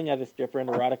calling as a stripper and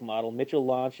erotic model, Mitchell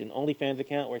launched an OnlyFans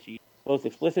account where she posts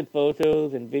explicit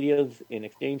photos and videos in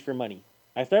exchange for money.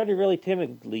 I started really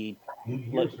timid,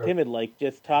 like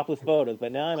just topless photos,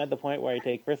 but now I'm at the point where I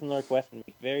take personal requests and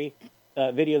make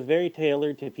videos very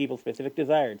tailored to people's specific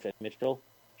desires, said Mitchell.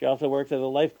 She also works as a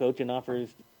life coach and offers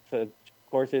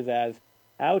courses as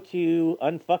how to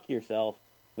unfuck yourself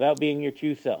without being your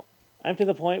true self. I'm to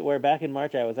the point where back in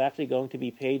March I was actually going to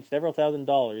be paid several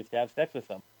 $1,000s to have sex with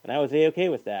someone, and I was A-okay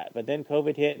with that, but then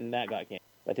COVID hit and that got canceled.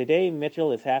 But today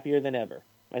Mitchell is happier than ever.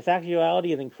 My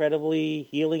sexuality is incredibly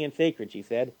healing and sacred, she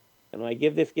said, and when I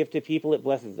give this gift to people, it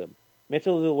blesses them.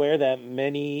 Mitchell is aware that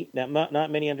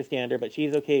not many understand her, but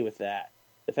she's okay with that.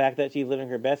 The fact that she's living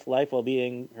her best life while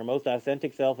being her most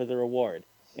authentic self is a reward.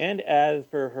 And as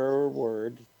per her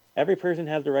words, every person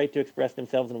has the right to express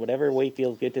themselves in whatever way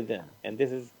feels good to them, and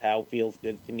this is how it feels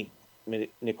good to me,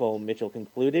 Nicole Mitchell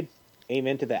concluded.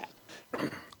 Amen to that.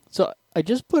 So I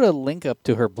just put a link up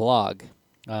to her blog,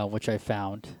 which I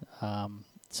found.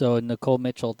 So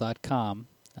NicoleMitchell.com.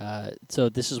 So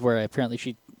this is where apparently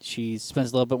she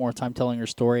spends a little bit more time telling her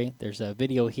story. There's a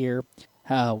video here,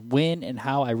 when and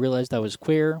how I realized I was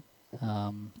queer.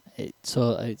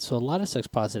 So a lot of sex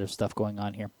positive stuff going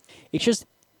on here. It's just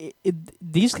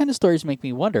these kind of stories make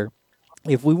me wonder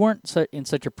if we weren't in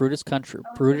such a prudish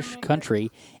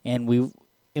country, and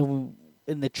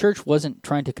the church wasn't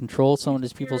trying to control some of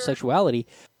these people's sexuality.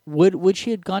 Would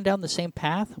she have gone down the same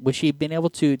path? Would she have been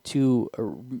able to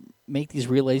make these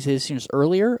realizations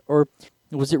earlier, or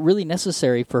was it really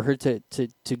necessary for her to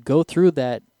go through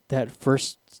that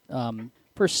first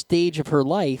stage of her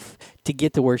life to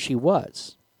get to where she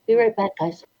was? Be right back,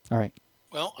 guys. All right.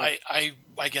 Well,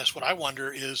 I guess what I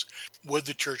wonder is, would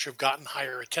the church have gotten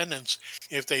higher attendance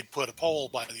if they'd put a pole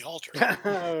by the altar?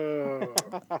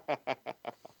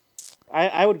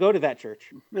 I would go to that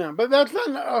church. Yeah, but that's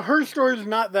not, her story is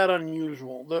not that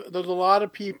unusual. There's a lot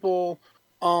of people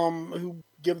who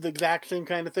give the exact same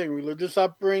kind of thing. Religious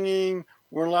upbringing,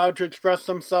 weren't allowed to express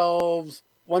themselves.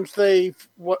 Once they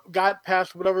got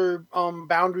past whatever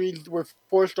boundaries were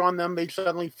forced on them, they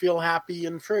suddenly feel happy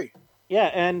and free.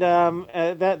 Yeah, and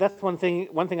that's one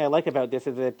thing I like about this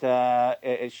is that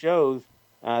it shows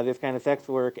this kind of sex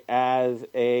work as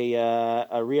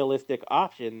a realistic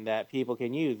option that people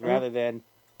can use, rather than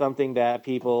something that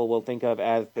people will think of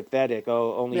as pathetic.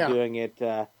 Oh, only doing it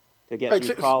to get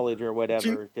through college or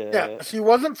whatever. She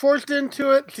wasn't forced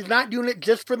into it. She's not doing it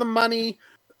just for the money.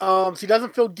 She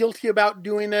doesn't feel guilty about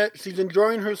doing it. She's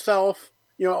enjoying herself.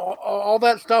 You know, all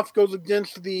that stuff goes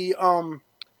against the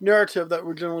narrative that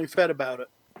we're generally fed about it.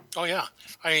 Oh yeah,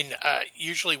 I mean,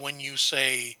 usually when you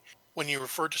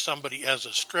refer to somebody as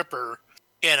a stripper,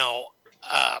 you know,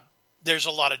 there's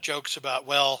a lot of jokes about,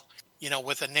 well, you know,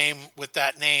 with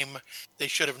that name, they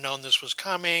should have known this was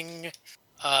coming,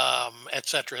 et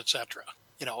cetera, et cetera.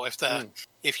 You know,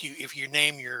 if you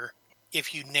name your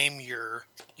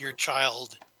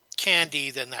child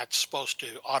Candy, then that's supposed to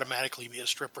automatically be a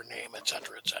stripper name, et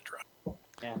cetera, et cetera.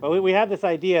 Yeah, but we have this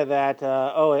idea that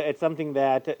it's something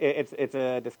that it's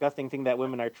a disgusting thing that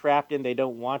women are trapped in. They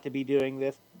don't want to be doing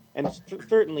this, and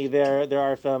certainly there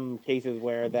are some cases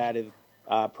where that is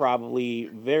probably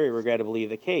very regrettably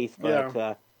the case.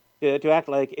 But to act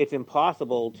like it's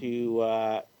impossible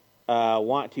to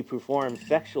want to perform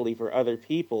sexually for other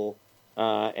people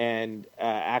and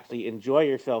actually enjoy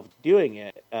yourself doing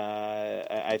it,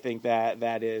 I think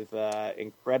that is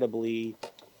incredibly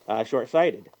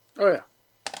short-sighted. Oh yeah.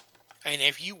 And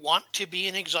if you want to be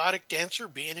an exotic dancer,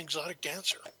 be an exotic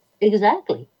dancer.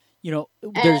 Exactly. You know,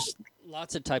 there's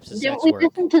lots of types of sex Didn't we work.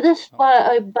 listen to this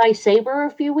by Saber a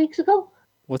few weeks ago?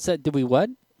 What's that? Did we what?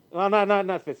 Well,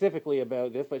 not specifically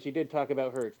about this, but she did talk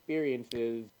about her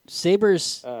experiences. Saber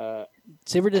does a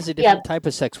different type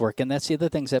of sex work, and that's the other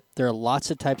thing, is that there are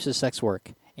lots of types of sex work,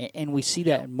 and we see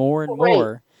that more and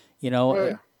more. You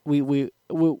know, we've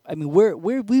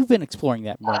been exploring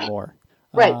that more and more.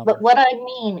 Right, but what I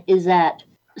mean is that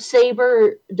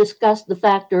Saber discussed the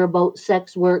factor about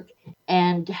sex work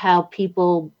and how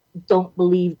people don't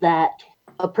believe that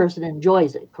a person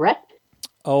enjoys it, correct?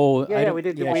 Oh, we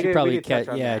did. Yeah, we she did, probably we did touch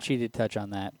on that. she did touch on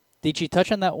that. Did she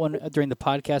touch on that one during the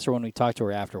podcast or when we talked to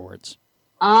her afterwards?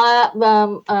 I'm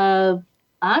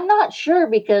not sure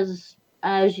because,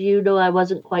 as you know, I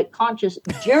wasn't quite conscious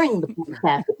during the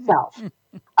podcast itself.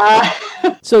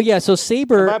 So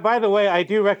Saber. By the way, I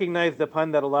do recognize the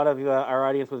pun that a lot of our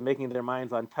audience was making their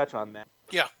minds on. Touch on that.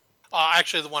 Yeah.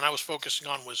 Actually, the one I was focusing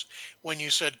on was when you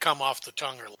said "come off the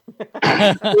tongue."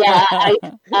 Yeah, I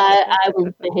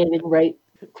was behaving right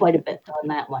quite a bit on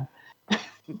that one.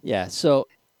 Yeah, so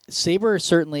Saber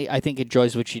certainly, I think,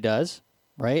 enjoys what she does,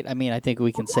 right? I mean, I think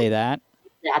we can say that.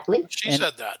 Exactly. She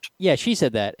said that. Yeah, she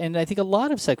said that. And I think a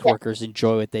lot of sex workers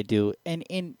enjoy what they do. And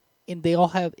they all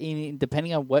have,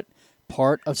 depending on what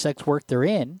part of sex work they're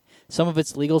in, some of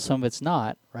it's legal, some of it's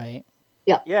not, right?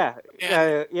 Yeah.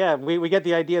 We get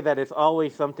the idea that it's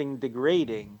always something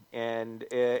degrading, and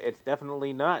it's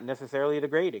definitely not necessarily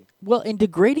degrading. Well, and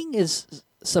degrading is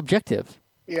subjective.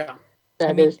 Yeah.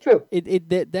 That is true. We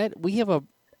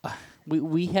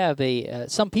have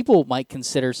some people might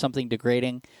consider something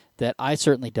degrading that I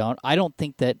certainly don't. I don't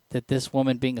think that this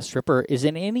woman being a stripper is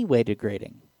in any way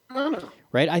degrading. No.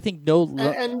 Right? I think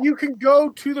and you can go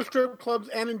to the strip clubs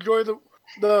and enjoy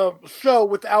the show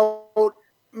without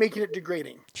making it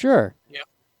degrading. Sure. Yeah.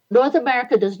 North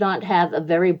America does not have a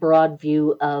very broad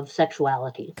view of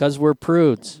sexuality. Because we're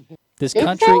prudes. This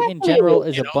country in general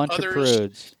is a bunch of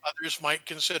prudes. Others might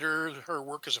consider her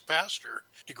work as a pastor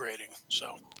degrading.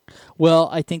 So, well,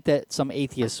 I think that some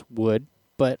atheists would,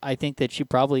 but I think that she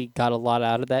probably got a lot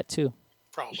out of that too.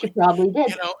 Probably. She probably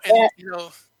did.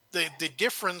 The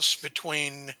difference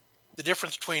between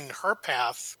her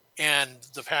path and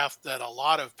the path that a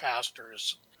lot of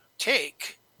pastors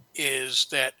take is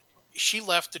that she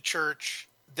left the church,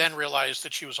 then realized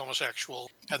that she was homosexual,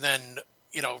 and then,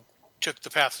 took the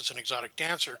path as an exotic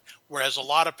dancer, whereas a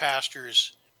lot of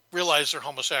pastors realize they're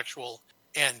homosexual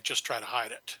and just try to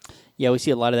hide it. Yeah, we see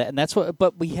a lot of that, and that's what.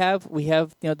 But we have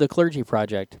the Clergy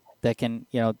Project that can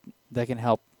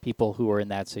help people who are in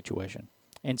that situation,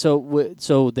 and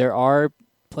so there are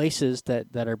places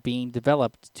that are being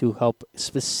developed to help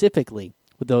specifically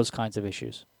with those kinds of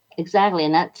issues. Exactly,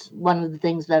 and that's one of the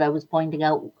things that I was pointing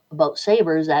out about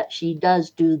Saber, is that she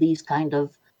does do these kind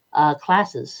of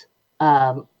classes,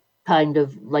 kind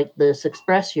of like this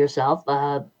Express Yourself,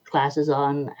 classes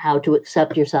on how to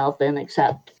accept yourself and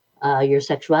accept your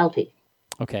sexuality.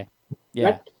 Okay. Yeah.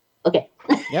 Right? Okay.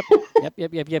 Yep.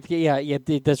 Yeah,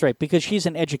 that's right, because she's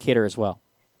an educator as well.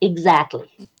 Exactly.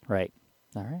 Right.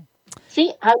 All right.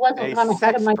 See, I wasn't on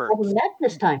ahead of myself in that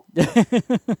this time.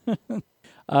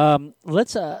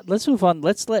 Let's move on.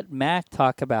 Let's let Mac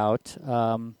talk about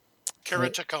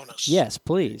keratoconus. Yes,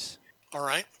 please. All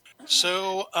right.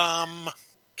 So,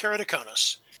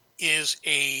 keratoconus is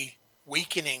a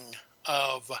weakening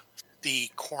of the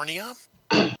cornea.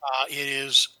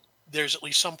 There's at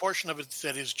least some portion of it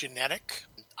that is genetic.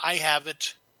 I have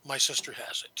it. My sister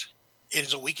has it. It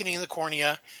is a weakening of the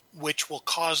cornea, which will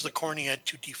cause the cornea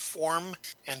to deform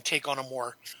and take on a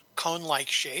more cone-like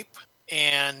shape.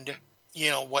 And,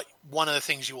 one of the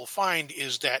things you will find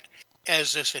is that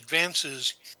as this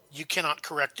advances, you cannot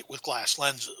correct it with glass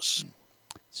lenses.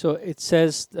 So it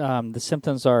says the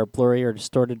symptoms are blurry or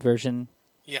distorted vision,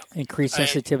 Yeah. increased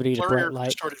sensitivity to blurry bright or light.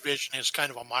 distorted vision is kind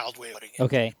of a mild way of putting it.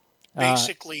 Okay.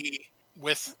 Basically,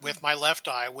 with my left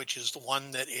eye, which is the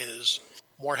one that is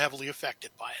more heavily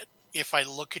affected by it, if I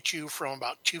look at you from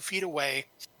about 2 feet away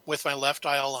with my left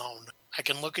eye alone, I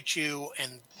can look at you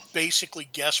and basically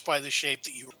guess by the shape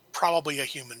that you're probably a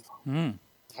human.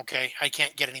 Okay? I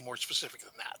can't get any more specific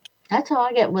than that. That's how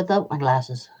I get without my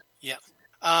glasses. Yeah.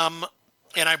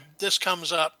 This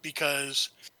comes up because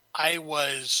I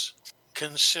was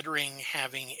considering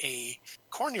having a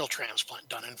corneal transplant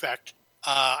done. In fact,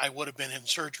 I would have been in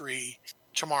surgery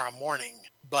tomorrow morning,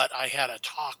 but I had a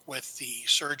talk with the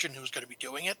surgeon who's going to be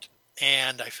doing it,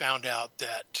 and I found out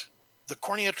that the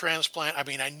cornea transplant,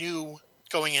 I knew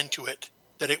going into it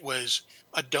that it was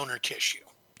a donor tissue.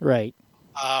 Right.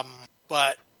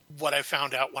 But what I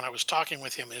found out when I was talking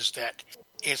with him is that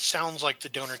it sounds like the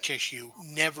donor tissue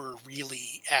never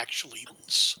really actually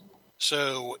ends.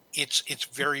 So it's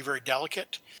very, very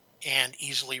delicate and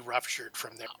easily ruptured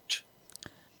from the out.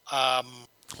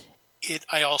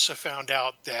 I also found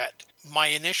out that my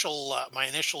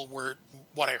initial word,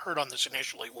 what I heard on this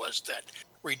initially was that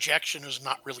rejection is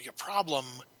not really a problem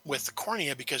with the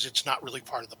cornea because it's not really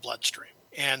part of the bloodstream.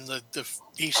 And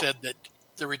he said that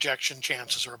the rejection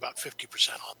chances are about 50%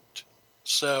 on it.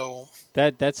 So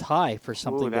that's high for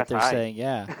something that they're high. saying.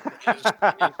 Yeah. it is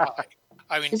high.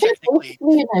 Is that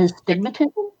basically an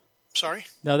astigmatism? Sorry?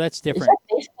 No, that's Is different. that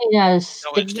basically an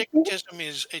No, astigmatism?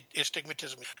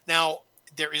 astigmatism. Now,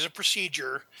 there is a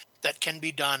procedure that can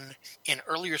be done in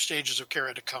earlier stages of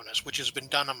keratoconus, which has been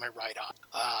done on my right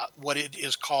eye. What it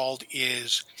is called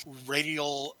is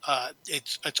radial.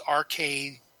 It's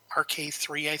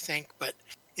RK3, I think, but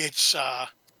it's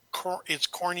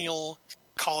corneal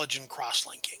collagen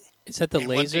cross-linking. Is that the And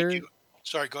what they laser? do-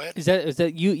 Sorry, go ahead. Is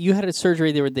that you had a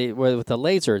surgery there with a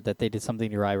laser that they did something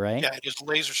to your eye, right? Yeah, it is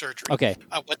laser surgery. Okay.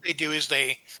 What they do is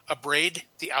they abrade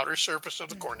the outer surface of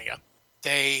the cornea.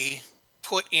 They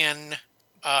put in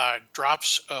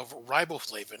drops of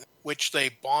riboflavin, which they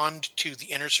bond to the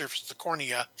inner surface of the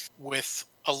cornea with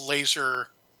a laser,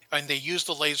 and they use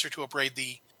the laser to abrade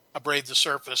the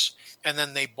surface, and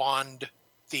then they bond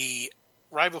the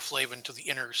riboflavin to the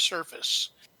inner surface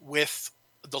with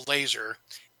the laser,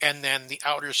 and then the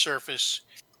outer surface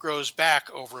grows back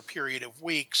over a period of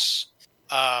weeks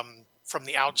from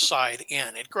the outside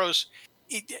in. It grows.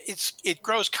 It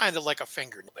grows kind of like a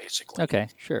fingernail, basically. Okay,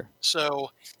 sure.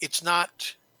 So it's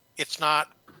not.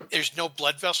 There's no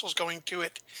blood vessels going to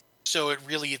it. So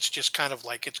it's just kind of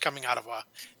like it's coming out of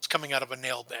a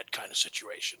nail bed kind of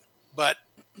situation. But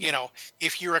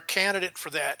if you're a candidate for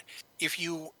that,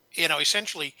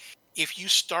 essentially, if you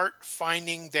start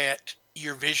finding that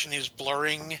your vision is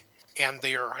blurring and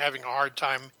they are having a hard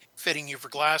time fitting you for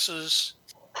glasses,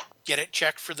 get it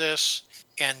checked for this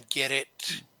and get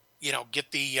it,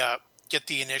 get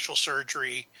the initial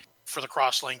surgery for the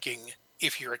cross-linking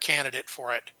if you're a candidate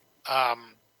for it. I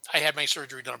had my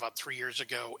surgery done about 3 years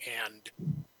ago, and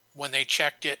when they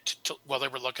checked it while they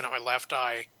were looking at my left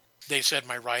eye, they said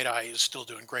my right eye is still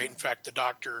doing great. In fact, the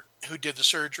doctor who did the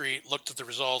surgery looked at the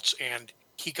results, and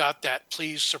he got that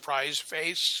pleased surprise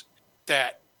face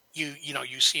that you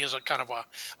see as a kind of a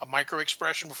micro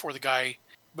expression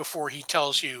before he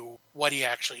tells you what he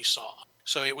actually saw.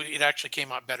 So it actually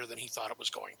came out better than he thought it was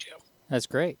going to. That's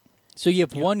great. So you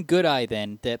have one good eye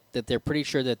then that they're pretty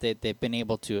sure that they've been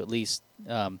able to at least.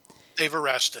 They've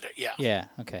arrested it. Yeah. Yeah.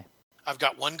 Okay. I've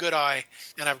got one good eye,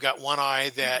 and I've got one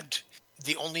eye that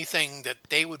the only thing that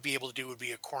they would be able to do would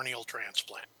be a corneal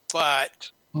transplant. But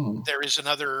there is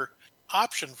another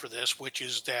option for this, which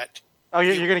is that. Oh,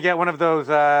 you're going to get one of those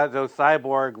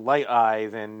cyborg light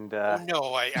eyes, and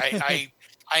No, I have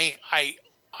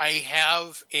I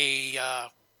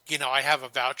have a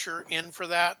voucher in for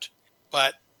that,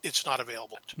 but it's not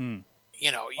available.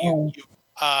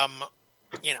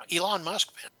 Elon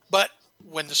Musk, man. But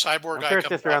when the cyborg I'm guy sure it's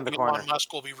comes just around out, the corner. Elon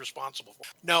Musk will be responsible for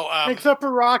it. No, Except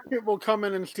for Rocket will come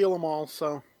in and steal them all.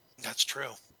 So that's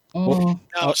true. Mm.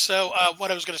 No, so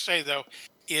what I was going to say though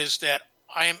is that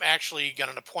I am actually got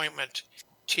an appointment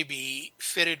to be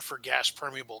fitted for gas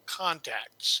permeable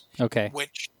contacts. Okay.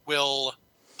 Which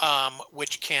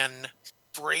can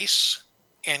brace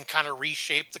and kind of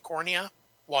reshape the cornea.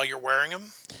 while you're wearing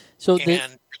them, So and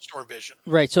they restore vision.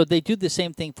 right. So they do the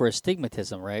same thing for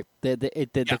astigmatism, right?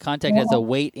 The contact has a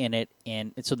weight in it,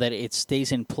 and so that it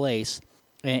stays in place,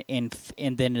 and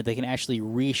then they can actually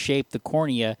reshape the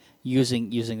cornea using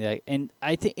that. And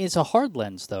I think it's a hard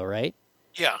lens, though, right?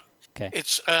 Yeah. Okay.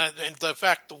 It's and the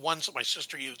fact the ones that my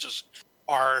sister uses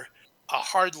are a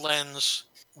hard lens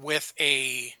with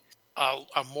a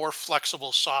more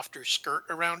flexible, softer skirt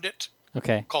around it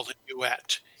Okay. called a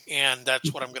duet, and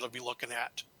that's what I'm going to be looking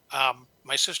at.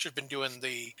 My sister's been doing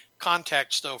the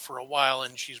contacts though for a while,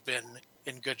 and she's been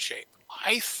in good shape.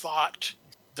 I thought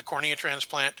the cornea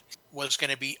transplant was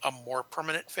going to be a more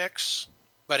permanent fix,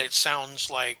 but it sounds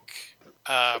like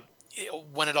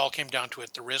when it all came down to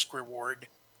it, the risk reward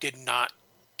did not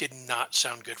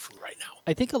sound good for me right now.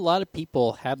 I think a lot of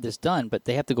people have this done, but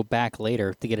they have to go back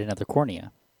later to get another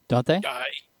cornea, don't they?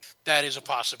 That is a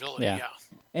possibility. Yeah.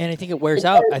 And I think it wears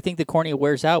out. I think the cornea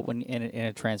wears out when in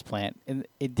a transplant,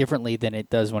 differently than it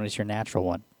does when it's your natural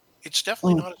one. It's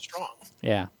definitely not as strong.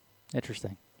 Yeah,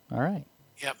 interesting. All right.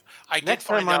 Yep. Next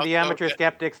time on the Amateur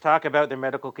Skeptics talk about their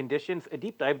medical conditions, a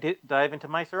deep dive into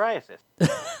my psoriasis.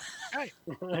 Okay.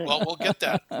 Well, we'll get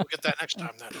that. We'll get that next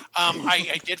time then.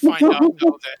 I did find out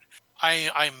though that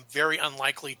I'm very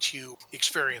unlikely to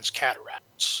experience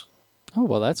cataracts. Oh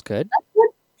well, that's good.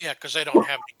 Yeah, because I don't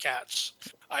have any cats.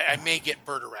 I may get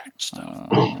birderact stuff.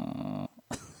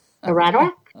 A rat?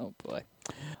 Oh boy.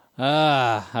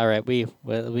 All right. We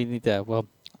need to. Well,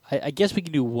 I guess we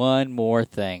can do one more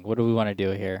thing. What do we want to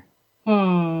do here?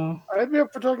 I'd be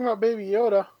up for talking about Baby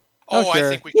Yoda. Oh, sure. I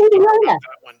think we should talk about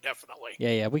that one, definitely.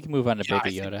 Yeah. We can move on to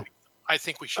Baby Yoda. I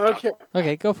think we should. Okay.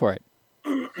 Okay, go for it.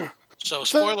 So,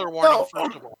 spoiler warning,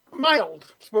 first of all. Mild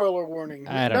spoiler warning.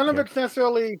 I don't None of care. it's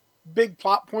necessarily big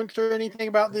plot points or anything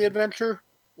about the adventure.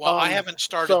 Well, I haven't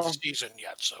started the season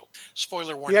yet, so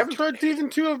spoiler warning. You haven't started season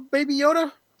 2 of Baby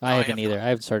Yoda? I haven't either. I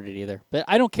haven't started either. But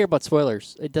I don't care about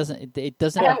spoilers. It doesn't affect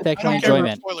I my don't care about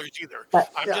enjoyment. spoilers either.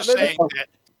 I'm Yeah, just they're saying just- that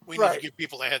we need to give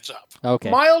people a heads up. Okay.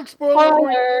 Mild spoiler Spoilers.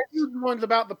 warning. Huge ones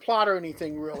about the plot or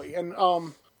anything really. And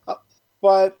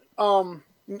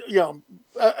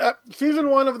season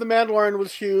 1 of The Mandalorian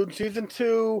was huge. Season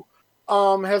 2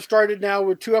 has started now.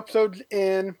 We're 2 episodes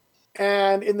in,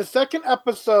 and in the second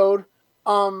episode,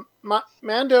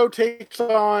 Mando takes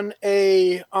on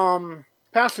a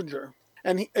passenger,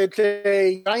 and it's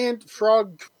a giant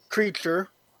frog creature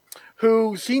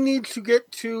who she needs to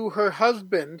get to her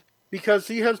husband because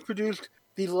he has produced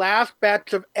the last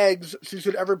batch of eggs she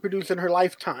should ever produce in her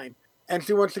lifetime. And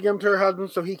she wants to give them to her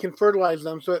husband so he can fertilize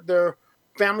them so that their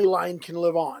family line can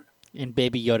live on. And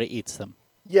Baby Yoda eats them.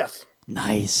 Yes.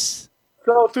 Nice.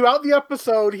 So throughout the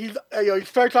episode, he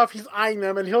starts off, he's eyeing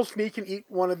them, and he'll sneak and eat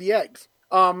one of the eggs.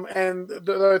 And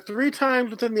there are 3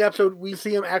 times within the episode we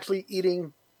see him actually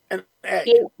eating an egg.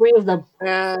 He ate 3 of them.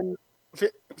 And say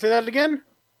that again?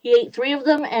 He ate 3 of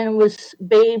them and was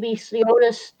baby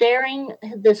Yoda staring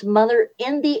this mother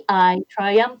in the eye,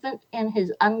 triumphant in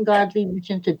his ungodly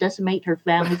mission to decimate her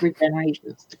family for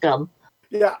generations to come.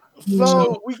 Yeah.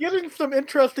 So we get into some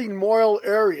interesting moral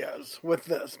areas with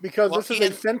this because this is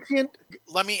a sentient.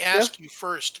 Let me ask you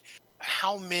first: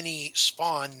 how many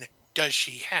spawn does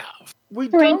she have? We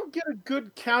don't get a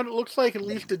good count. It looks like at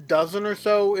least a dozen or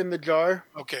so in the jar.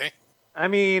 Okay. I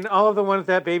mean, all of the ones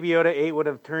that Baby Yoda ate would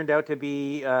have turned out to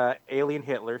be alien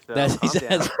Hitler. So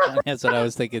that's what I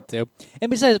was thinking too. And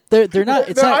besides, they're not.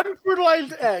 It's they're not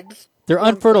unfertilized eggs. They're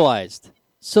unfertilized.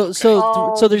 So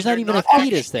there's not even a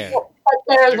fetus there. But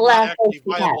there's last actually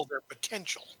viable their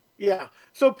potential. Yeah.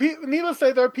 So needless to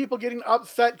say, there are people getting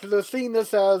upset because they're seeing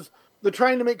this as they're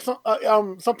trying to make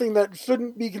something that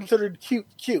shouldn't be considered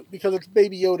cute because it's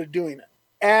Baby Yoda doing it.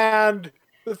 And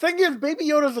the thing is, Baby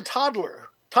Yoda's a toddler.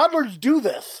 Toddlers do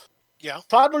this. Yeah.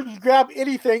 Toddlers grab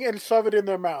anything and shove it in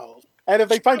their mouths. And if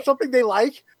they find something they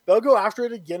like, they'll go after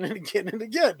it again and again and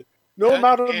again. No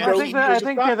amount of I think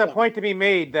there's a point to be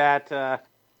made that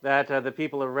the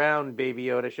people around Baby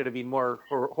Yoda should have been more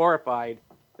horrified.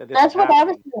 That's what I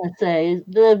was going to say.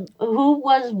 Who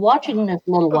was watching this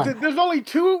little one? There's only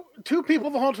two people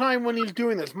the whole time when he's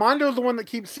doing this. Mondo's the one that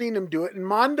keeps seeing him do it, and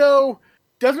Mondo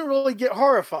doesn't really get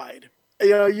horrified. You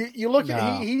know, you look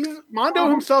at Mondo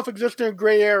himself exists in a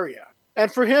gray area,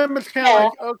 and for him it's kind of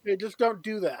like, okay, just don't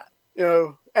do that. You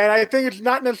know, and I think it's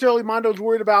not necessarily Mondo's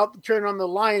worried about turning on the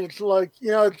line. It's like,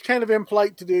 you know, it's kind of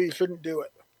impolite to do. You shouldn't do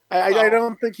it. I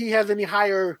don't think he has any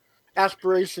higher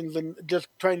aspirations than just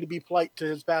trying to be polite to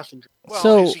his passenger.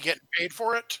 Well, is he getting paid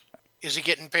for it? Is he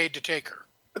getting paid to take her?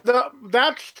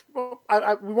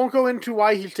 We won't go into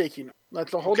why he's taking her.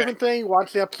 That's a whole different thing.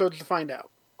 Watch the episodes to find out.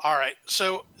 All right.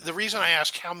 So the reason I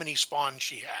asked how many spawns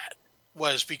she had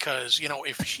was because,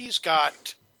 if she's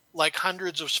got like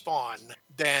hundreds of spawn,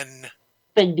 then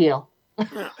Big deal. Well,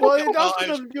 it Well, also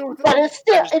doesn't deal with But it's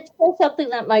still was- it's still something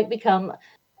that might become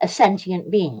a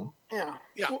sentient being. yeah.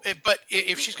 yeah. But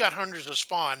if she's got hundreds of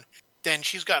spawn, then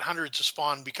she's got hundreds of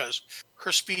spawn because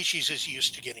her species is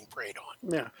used to getting preyed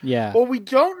on. Yeah. Yeah. Well, we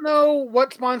don't know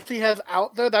what spawn she has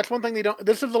out there. That's one thing they don't.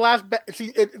 This is the last. This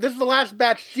is the last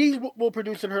batch she will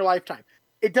produce in her lifetime.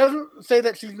 It doesn't say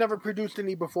that she's never produced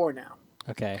any before now.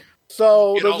 Okay.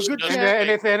 So It there's also a good doesn't-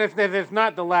 chance. And it's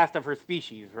not the last of her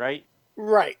species, right?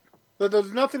 Right. But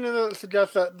there's nothing in it that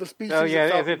suggests that the species. So yeah,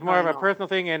 itself is it more of a dying off. personal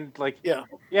thing and like Yeah.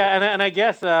 yeah, and I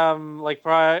guess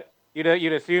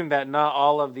you'd assume that not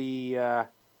all of the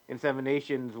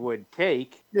inseminations would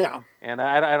take, Yeah. and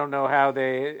I don't know how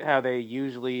they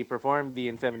usually perform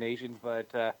the inseminations,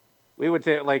 but we would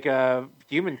say like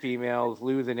human females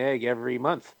lose an egg every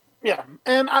month. Yeah.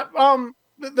 And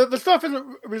the stuff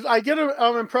isn't. I get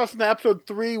an impression that episode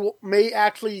 3 may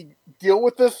actually deal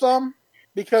with this some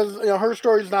because her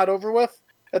story's not over with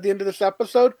at the end of this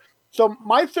episode. So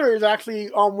my theory is actually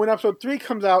when episode 3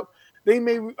 comes out, they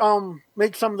may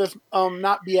make some of this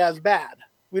not be as bad.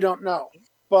 We don't know,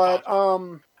 but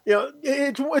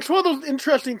it's one of those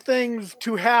interesting things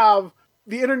to have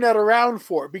the internet around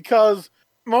for because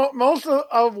most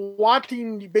of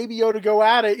watching Baby Yoda go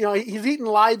at it, he's eaten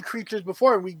live creatures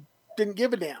before and we didn't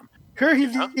give a damn. Here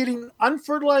he's eating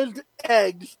unfertilized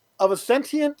eggs of a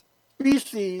sentient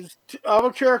species of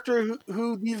a character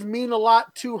who these mean a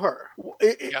lot to her.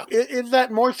 Is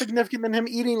that more significant than him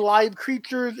eating live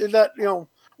creatures? Is that,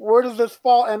 where does this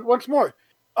fall? And once more,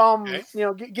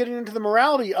 getting into the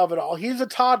morality of it all, he's a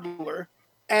toddler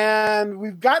and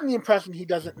we've gotten the impression he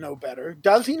doesn't know better.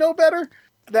 Does he know better?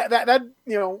 That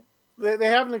they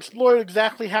haven't explored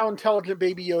exactly how intelligent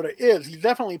Baby Yoda is. He's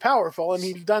definitely powerful and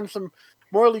he's done some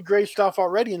morally gray stuff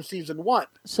already in season 1.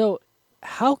 So,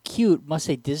 how cute must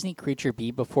a Disney creature be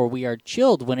before we are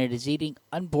chilled when it is eating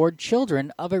unborn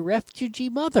children of a refugee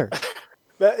mother?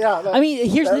 I mean,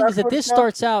 here's the thing: is that this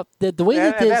starts out the way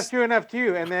that this. That's true enough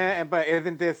too. But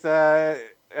isn't this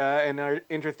an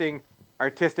interesting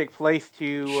artistic place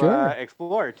to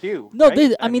explore too? No,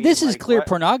 right? this is like, clear what?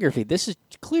 pornography. This is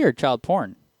clear child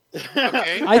porn.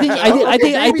 Okay. I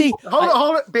think.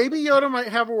 Hold it. Baby Yoda might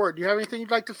have a word. Do you have anything you'd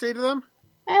like to say to them?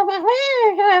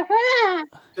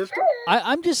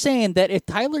 I'm just saying that if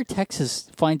Tyler, Texas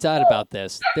finds out about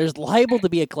this, there's liable to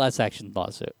be a class action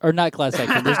lawsuit, or not class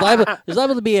action. There's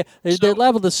liable to be they're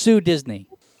liable to sue Disney.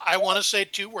 I want to say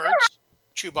 2 words: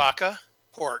 Chewbacca,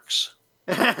 porgs.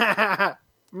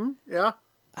 Yeah.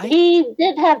 He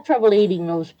did have trouble eating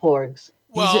those porgs.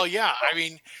 Well, yeah. I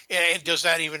mean, and does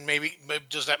that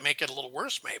make it a little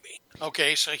worse? Maybe.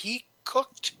 Okay, so he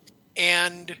cooked,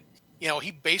 and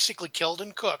he basically killed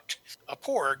and cooked a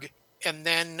porg, and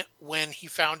then when he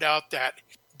found out that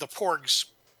the porgs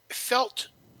felt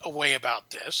a way about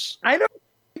this, I know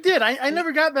he did. I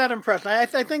never got that impression. I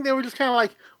think they were just kind of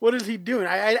like, "What is he doing?"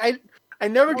 I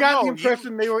never got the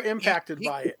impression they were impacted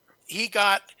by it. He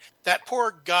got that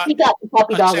porg got He got the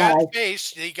puppy a dog sad eyes. face.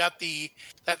 He got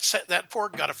that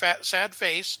porg got a sad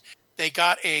face. They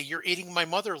got a "you're eating my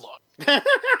mother" look.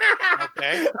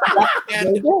 Okay,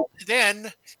 and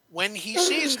then when he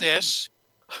sees this,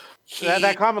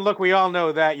 that common look we all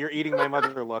know that you're eating my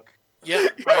mother look. Yeah,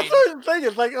 That's what I'm saying.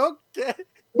 It's like, okay.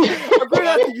 I'm going to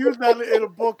have to use that in a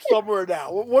book somewhere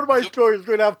now. One of my stories is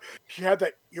going to have, she had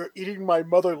that "you're eating my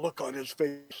mother" look on his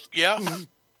face. Yeah,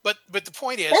 but the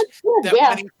point is That's good, that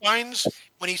yeah.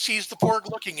 when he sees the porg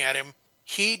looking at him,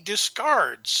 he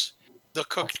discards the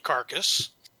cooked carcass,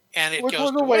 and it Which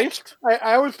goes was a to waste.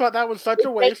 I always thought that was such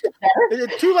a waste. Makes it better.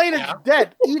 It's too late. It's Yeah.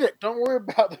 dead. Eat it. Don't worry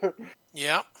about it.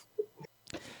 Yeah,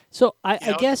 So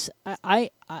I guess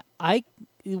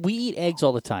we eat eggs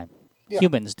all the time. Yeah.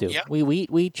 Humans do. Yeah. We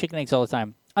eat chicken eggs all the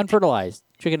time. Unfertilized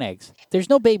chicken eggs. There's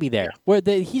no baby there.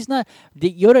 He's not.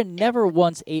 Yoda never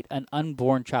once ate an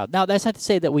unborn child. Now that's not to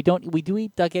say that we don't. We do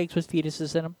eat duck eggs with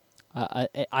fetuses in them.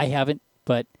 I haven't,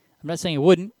 but I'm not saying I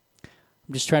wouldn't.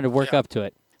 I'm just trying to work up to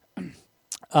it.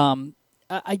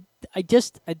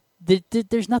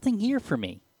 There's nothing here for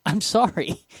me. I'm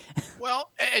sorry.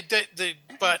 well,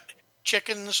 but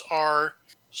chickens are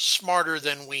smarter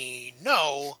than we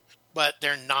know, but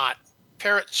they're not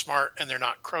parrot smart and they're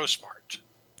not crow smart.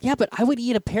 Yeah, but I would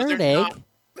eat a parrot they're egg. not-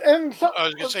 And so, I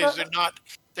was going to say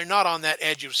they're not on that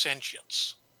edge of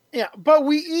sentience. yeah, but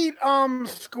we eat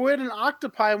squid and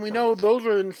octopi, and we know those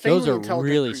are insanely Those are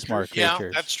intelligent really creatures. smart Yeah,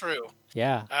 creatures. that's true.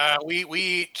 Yeah. We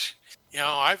eat.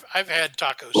 I've had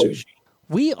taco sushi.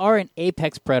 We are an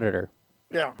apex predator.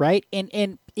 Yeah. Right?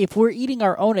 And if we're eating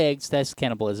our own eggs, that's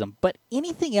cannibalism. But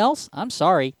anything else, I'm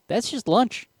sorry, that's just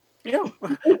lunch. Yeah.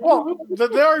 Well,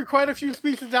 there are quite a few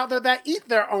species out there that eat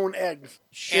their own eggs.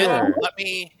 Sure. And let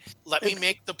me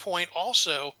make the point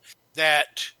also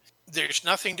that there's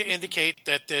nothing to indicate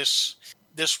that this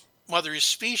mother's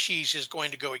species is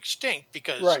going to go extinct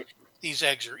because these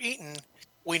eggs are eaten.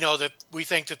 We know that we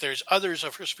think that there's others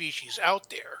of her species out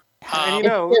there. And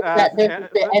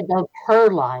the end of her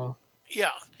line.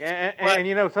 Yeah.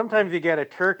 And sometimes you get a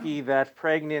turkey that's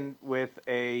pregnant with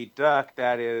a duck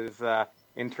that is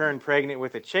in turn pregnant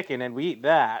with a chicken, and we eat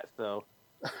that. So.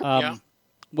 Well,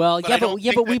 but yeah, I don't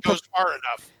think but we that goes far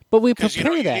enough. But we Because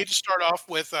prepare you that. need to start off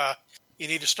with a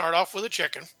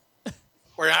chicken,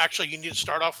 or actually you need to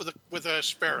start off with a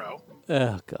sparrow.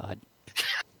 Oh God,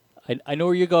 I know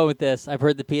where you're going with this. I've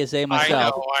heard the PSA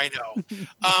myself. I know.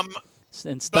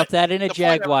 And stuff that in a the point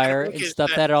I'm Jaguar, gonna make and is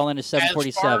stuff that all in a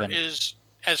 747.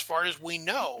 As far as we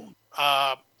know,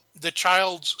 the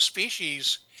child's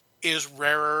species is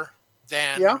rarer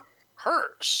than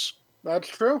hers. That's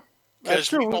true.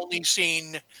 Because we've only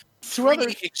seen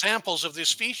 3 examples of this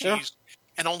species,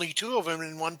 and only 2 of them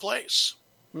in one place.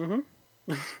 Mm-hmm.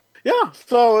 Yeah,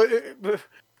 so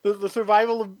the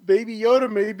survival of Baby Yoda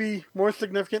may be more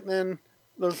significant than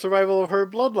the survival of her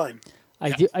bloodline.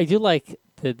 I do like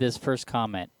this first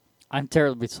comment. I'm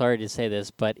terribly sorry to say this,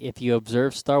 but if you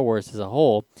observe Star Wars as a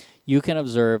whole, you can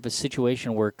observe a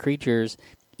situation where creatures,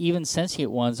 even sentient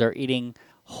ones, are eating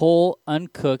whole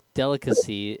uncooked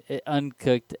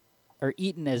are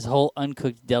eaten as whole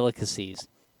uncooked delicacies.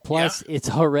 Plus, it's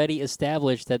already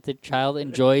established that the child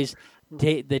enjoys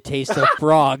the taste of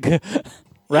frog,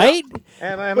 right?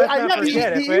 And let's not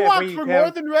forget, the Ewoks were more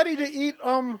than ready to eat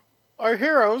our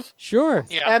heroes. Sure.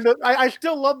 Yeah. And I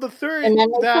still love the theory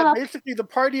that basically the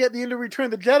party at the end of Return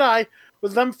of the Jedi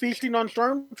was them feasting on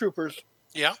stormtroopers.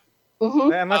 Yeah.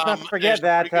 Mm-hmm. And let's not forget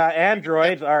that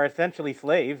androids are essentially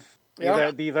slaves.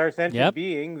 Yeah. These are sentient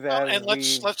beings. And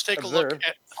let's take a look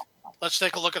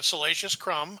at Salacious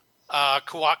Crumb,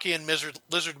 Kowakian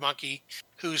lizard monkey,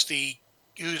 who's the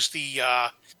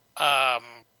sidekick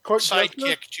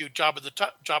to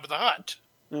Jabba the Hutt.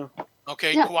 Yeah.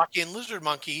 Okay, Kowakian lizard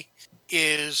monkey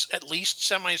is at least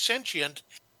semi-sentient,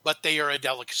 but they are a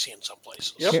delicacy in some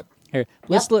places. Yep. Here,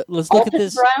 let's look at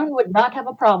this. Brown would not have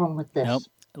a problem with this. Nope.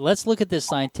 Let's look at this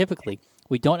scientifically.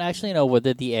 We don't actually know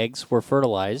whether the eggs were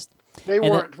fertilized. They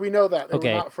weren't. We know that. They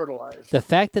were not fertilized. The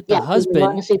fact that the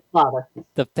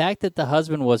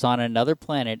husband was on another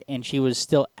planet and she was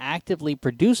still actively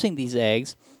producing these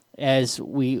eggs, as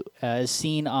we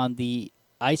seen on the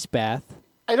ice bath.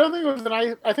 I don't think it was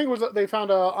I think it was they found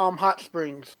a hot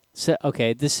springs. So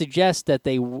this suggests that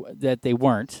they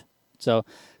weren't. So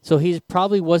he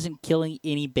probably wasn't killing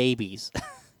any babies.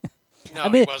 No, I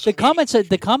mean, the comments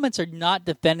are not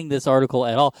defending this article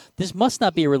at all. This must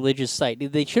not be a religious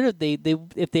site. They should have.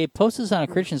 If they had posted this on a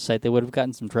Christian site, they would have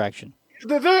gotten some traction.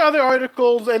 There are other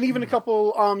articles and even a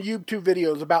couple YouTube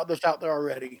videos about this out there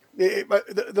already. The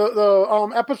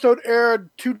episode aired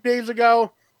 2 days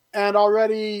ago, and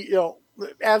already,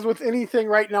 as with anything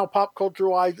right now, pop culture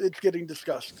wise, it's getting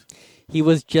discussed. He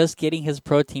was just getting his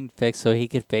protein fix so he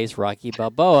could face Rocky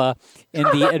Balboa in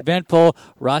the eventful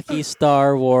Rocky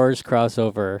Star Wars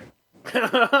crossover.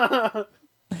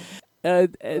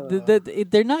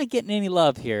 They're not getting any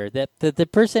love here. The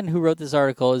person who wrote this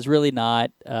article is really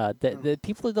not. The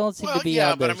people don't seem to be.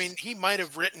 Yeah, but I mean, he might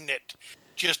have written it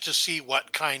just to see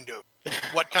what kind of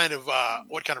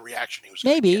reaction he was.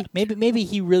 Maybe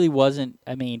he really wasn't.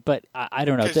 I mean, but I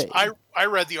don't know. I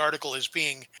read the article as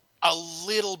being a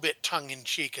little bit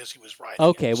tongue-in-cheek as he was writing.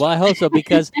 Okay, well, I hope so,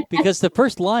 because the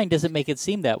first line doesn't make it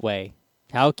seem that way.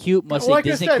 How cute must a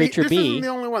Disney creature be? This isn't the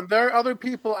only one. There are other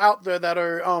people out there that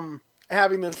are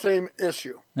having the same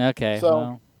issue. Okay, so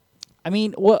well, I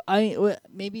mean,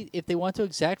 maybe if they want to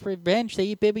exact revenge, they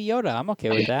eat Baby Yoda. I'm okay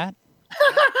with that.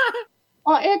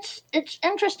 Well, it's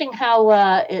interesting how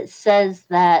it says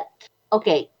that,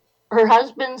 her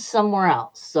husband's somewhere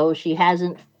else, so she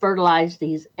hasn't fertilized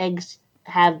these eggs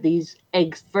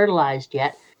fertilized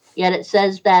yet it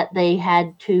says that they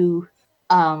had to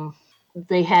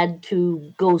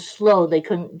go slow. They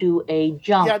couldn't do a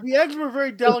jump. Yeah, the eggs were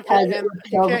very delicate, and you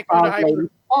can't go to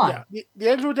the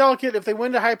eggs were delicate. If they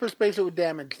went to hyperspace, it would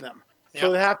damage them. Yep.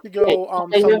 So they have to go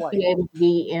they some wouldn't way. be able to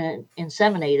be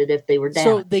inseminated if they were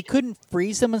damaged. So they couldn't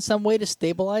freeze them in some way to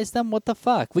stabilize them? What the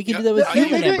fuck? We can do that with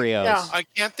human embryos. Yeah.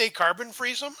 Can't they carbon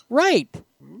freeze them? Right.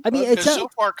 I mean, so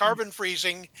far carbon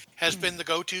freezing has been the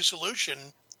go-to solution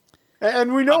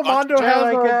And we know Mondo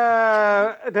has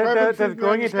does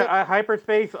going into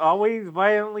hyperspace always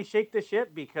violently shake the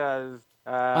ship? Because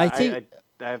I'm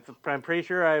pretty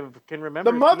sure I can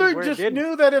remember. The mother just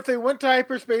knew that if they went to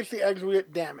hyperspace, the eggs would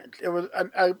get damaged. It was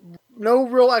no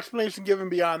real explanation given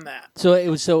beyond that. So it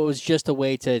was just a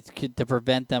way to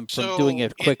prevent them from doing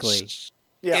it quickly.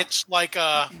 It's like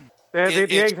the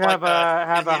eggs have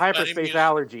a hyperspace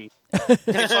allergy.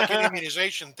 It's like an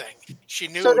immunization thing. She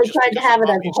knew. So they tried to have it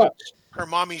as a hook. Her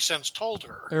mommy sense told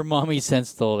her.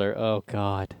 Oh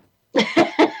God.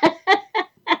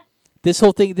 This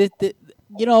whole thing,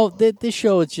 this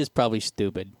show is just probably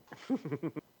stupid.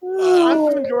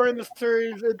 I'm enjoying the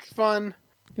series. It's fun.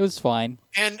 It was fine.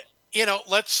 And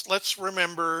let's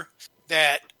remember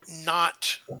that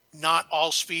not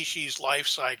all species life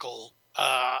cycle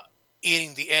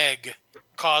eating the egg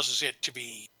causes it.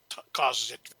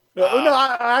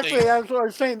 Actually, I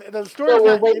was saying the story's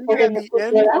not ending at the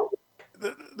end.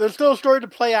 There's still a story to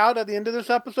play out at the end of this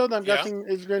episode that I'm guessing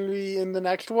is going to be in the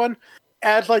next one.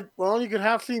 As you could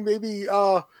have seen maybe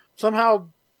somehow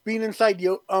being inside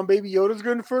Baby Yoda's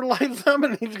going to fertilize them,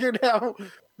 and he's going to have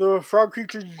the frog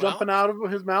creature jumping out of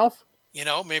his mouth.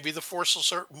 Maybe the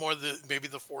Force maybe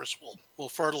the Force will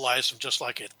fertilize them just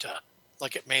like it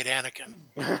made Anakin.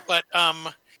 But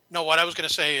no, what I was going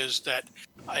to say is that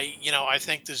I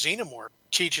think the Xenomorph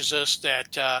teaches us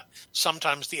that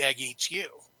sometimes the egg eats you.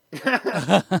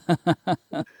 That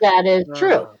is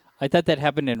true. I thought that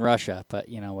happened in Russia, but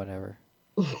whatever.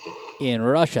 In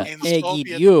Russia, egg eat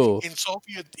you. In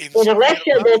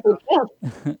Russia,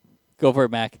 Go for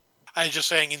it, Mac. I was just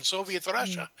saying, in Soviet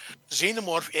Russia,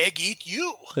 Xenomorph egg eat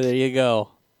you. There you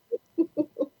go.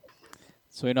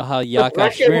 So we know how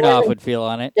Yakov Smirnoff would feel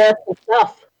on it. That's the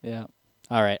stuff. Yeah.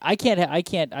 All right. I can't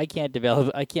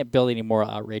build any more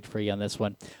outrage for you on this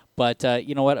one. But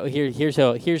you know what?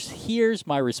 Here's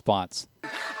my response.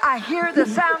 I hear the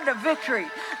sound of victory.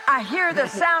 I hear the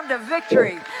sound of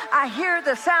victory. I hear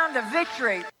the sound of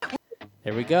victory.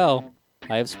 There we go.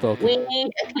 I have spoken. We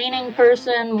need a cleaning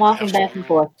person walking back and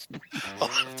forth.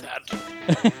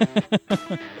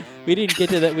 We didn't get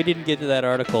to that. We didn't get to that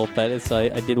article, but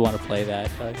I did want to play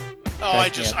that.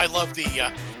 I love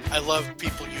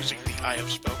people using the "I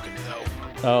have spoken" though.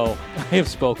 Oh, I have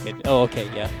spoken. Oh, okay,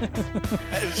 yeah.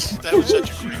 that was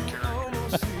such a great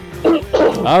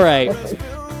character. All right,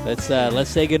 let's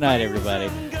say goodnight, everybody.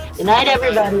 Good night,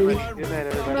 everybody. Good night,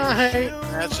 everybody.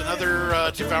 That's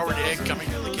another devoured egg coming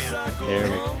in the can. There we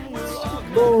go.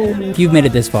 If you've made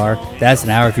it this far, that's an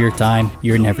hour of your time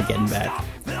you're never getting back.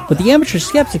 But the Amateur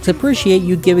Skeptics appreciate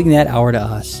you giving that hour to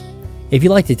us. If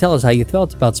you'd like to tell us how you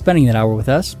felt about spending that hour with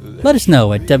us, let us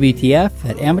know at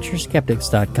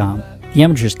WTF@amateurskeptics.com. The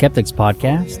Amateur Skeptics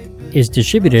podcast is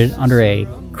distributed under a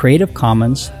Creative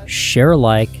Commons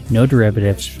Share-alike, No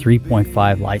Derivatives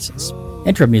 3.5 license.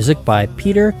 Intro music by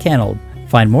Peter Canold.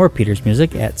 Find more of Peter's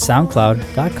music at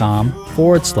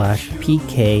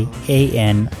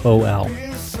soundcloud.com/PKANOL.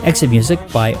 Exit music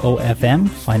by OFM.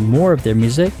 Find more of their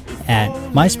music at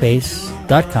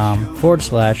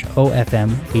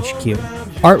myspace.com/OFMHQ.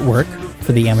 Artwork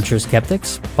for the Amateur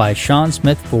Skeptics by Sean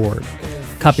Smith Ford.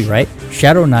 Copyright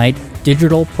Shadow Knight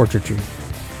Digital Portraiture.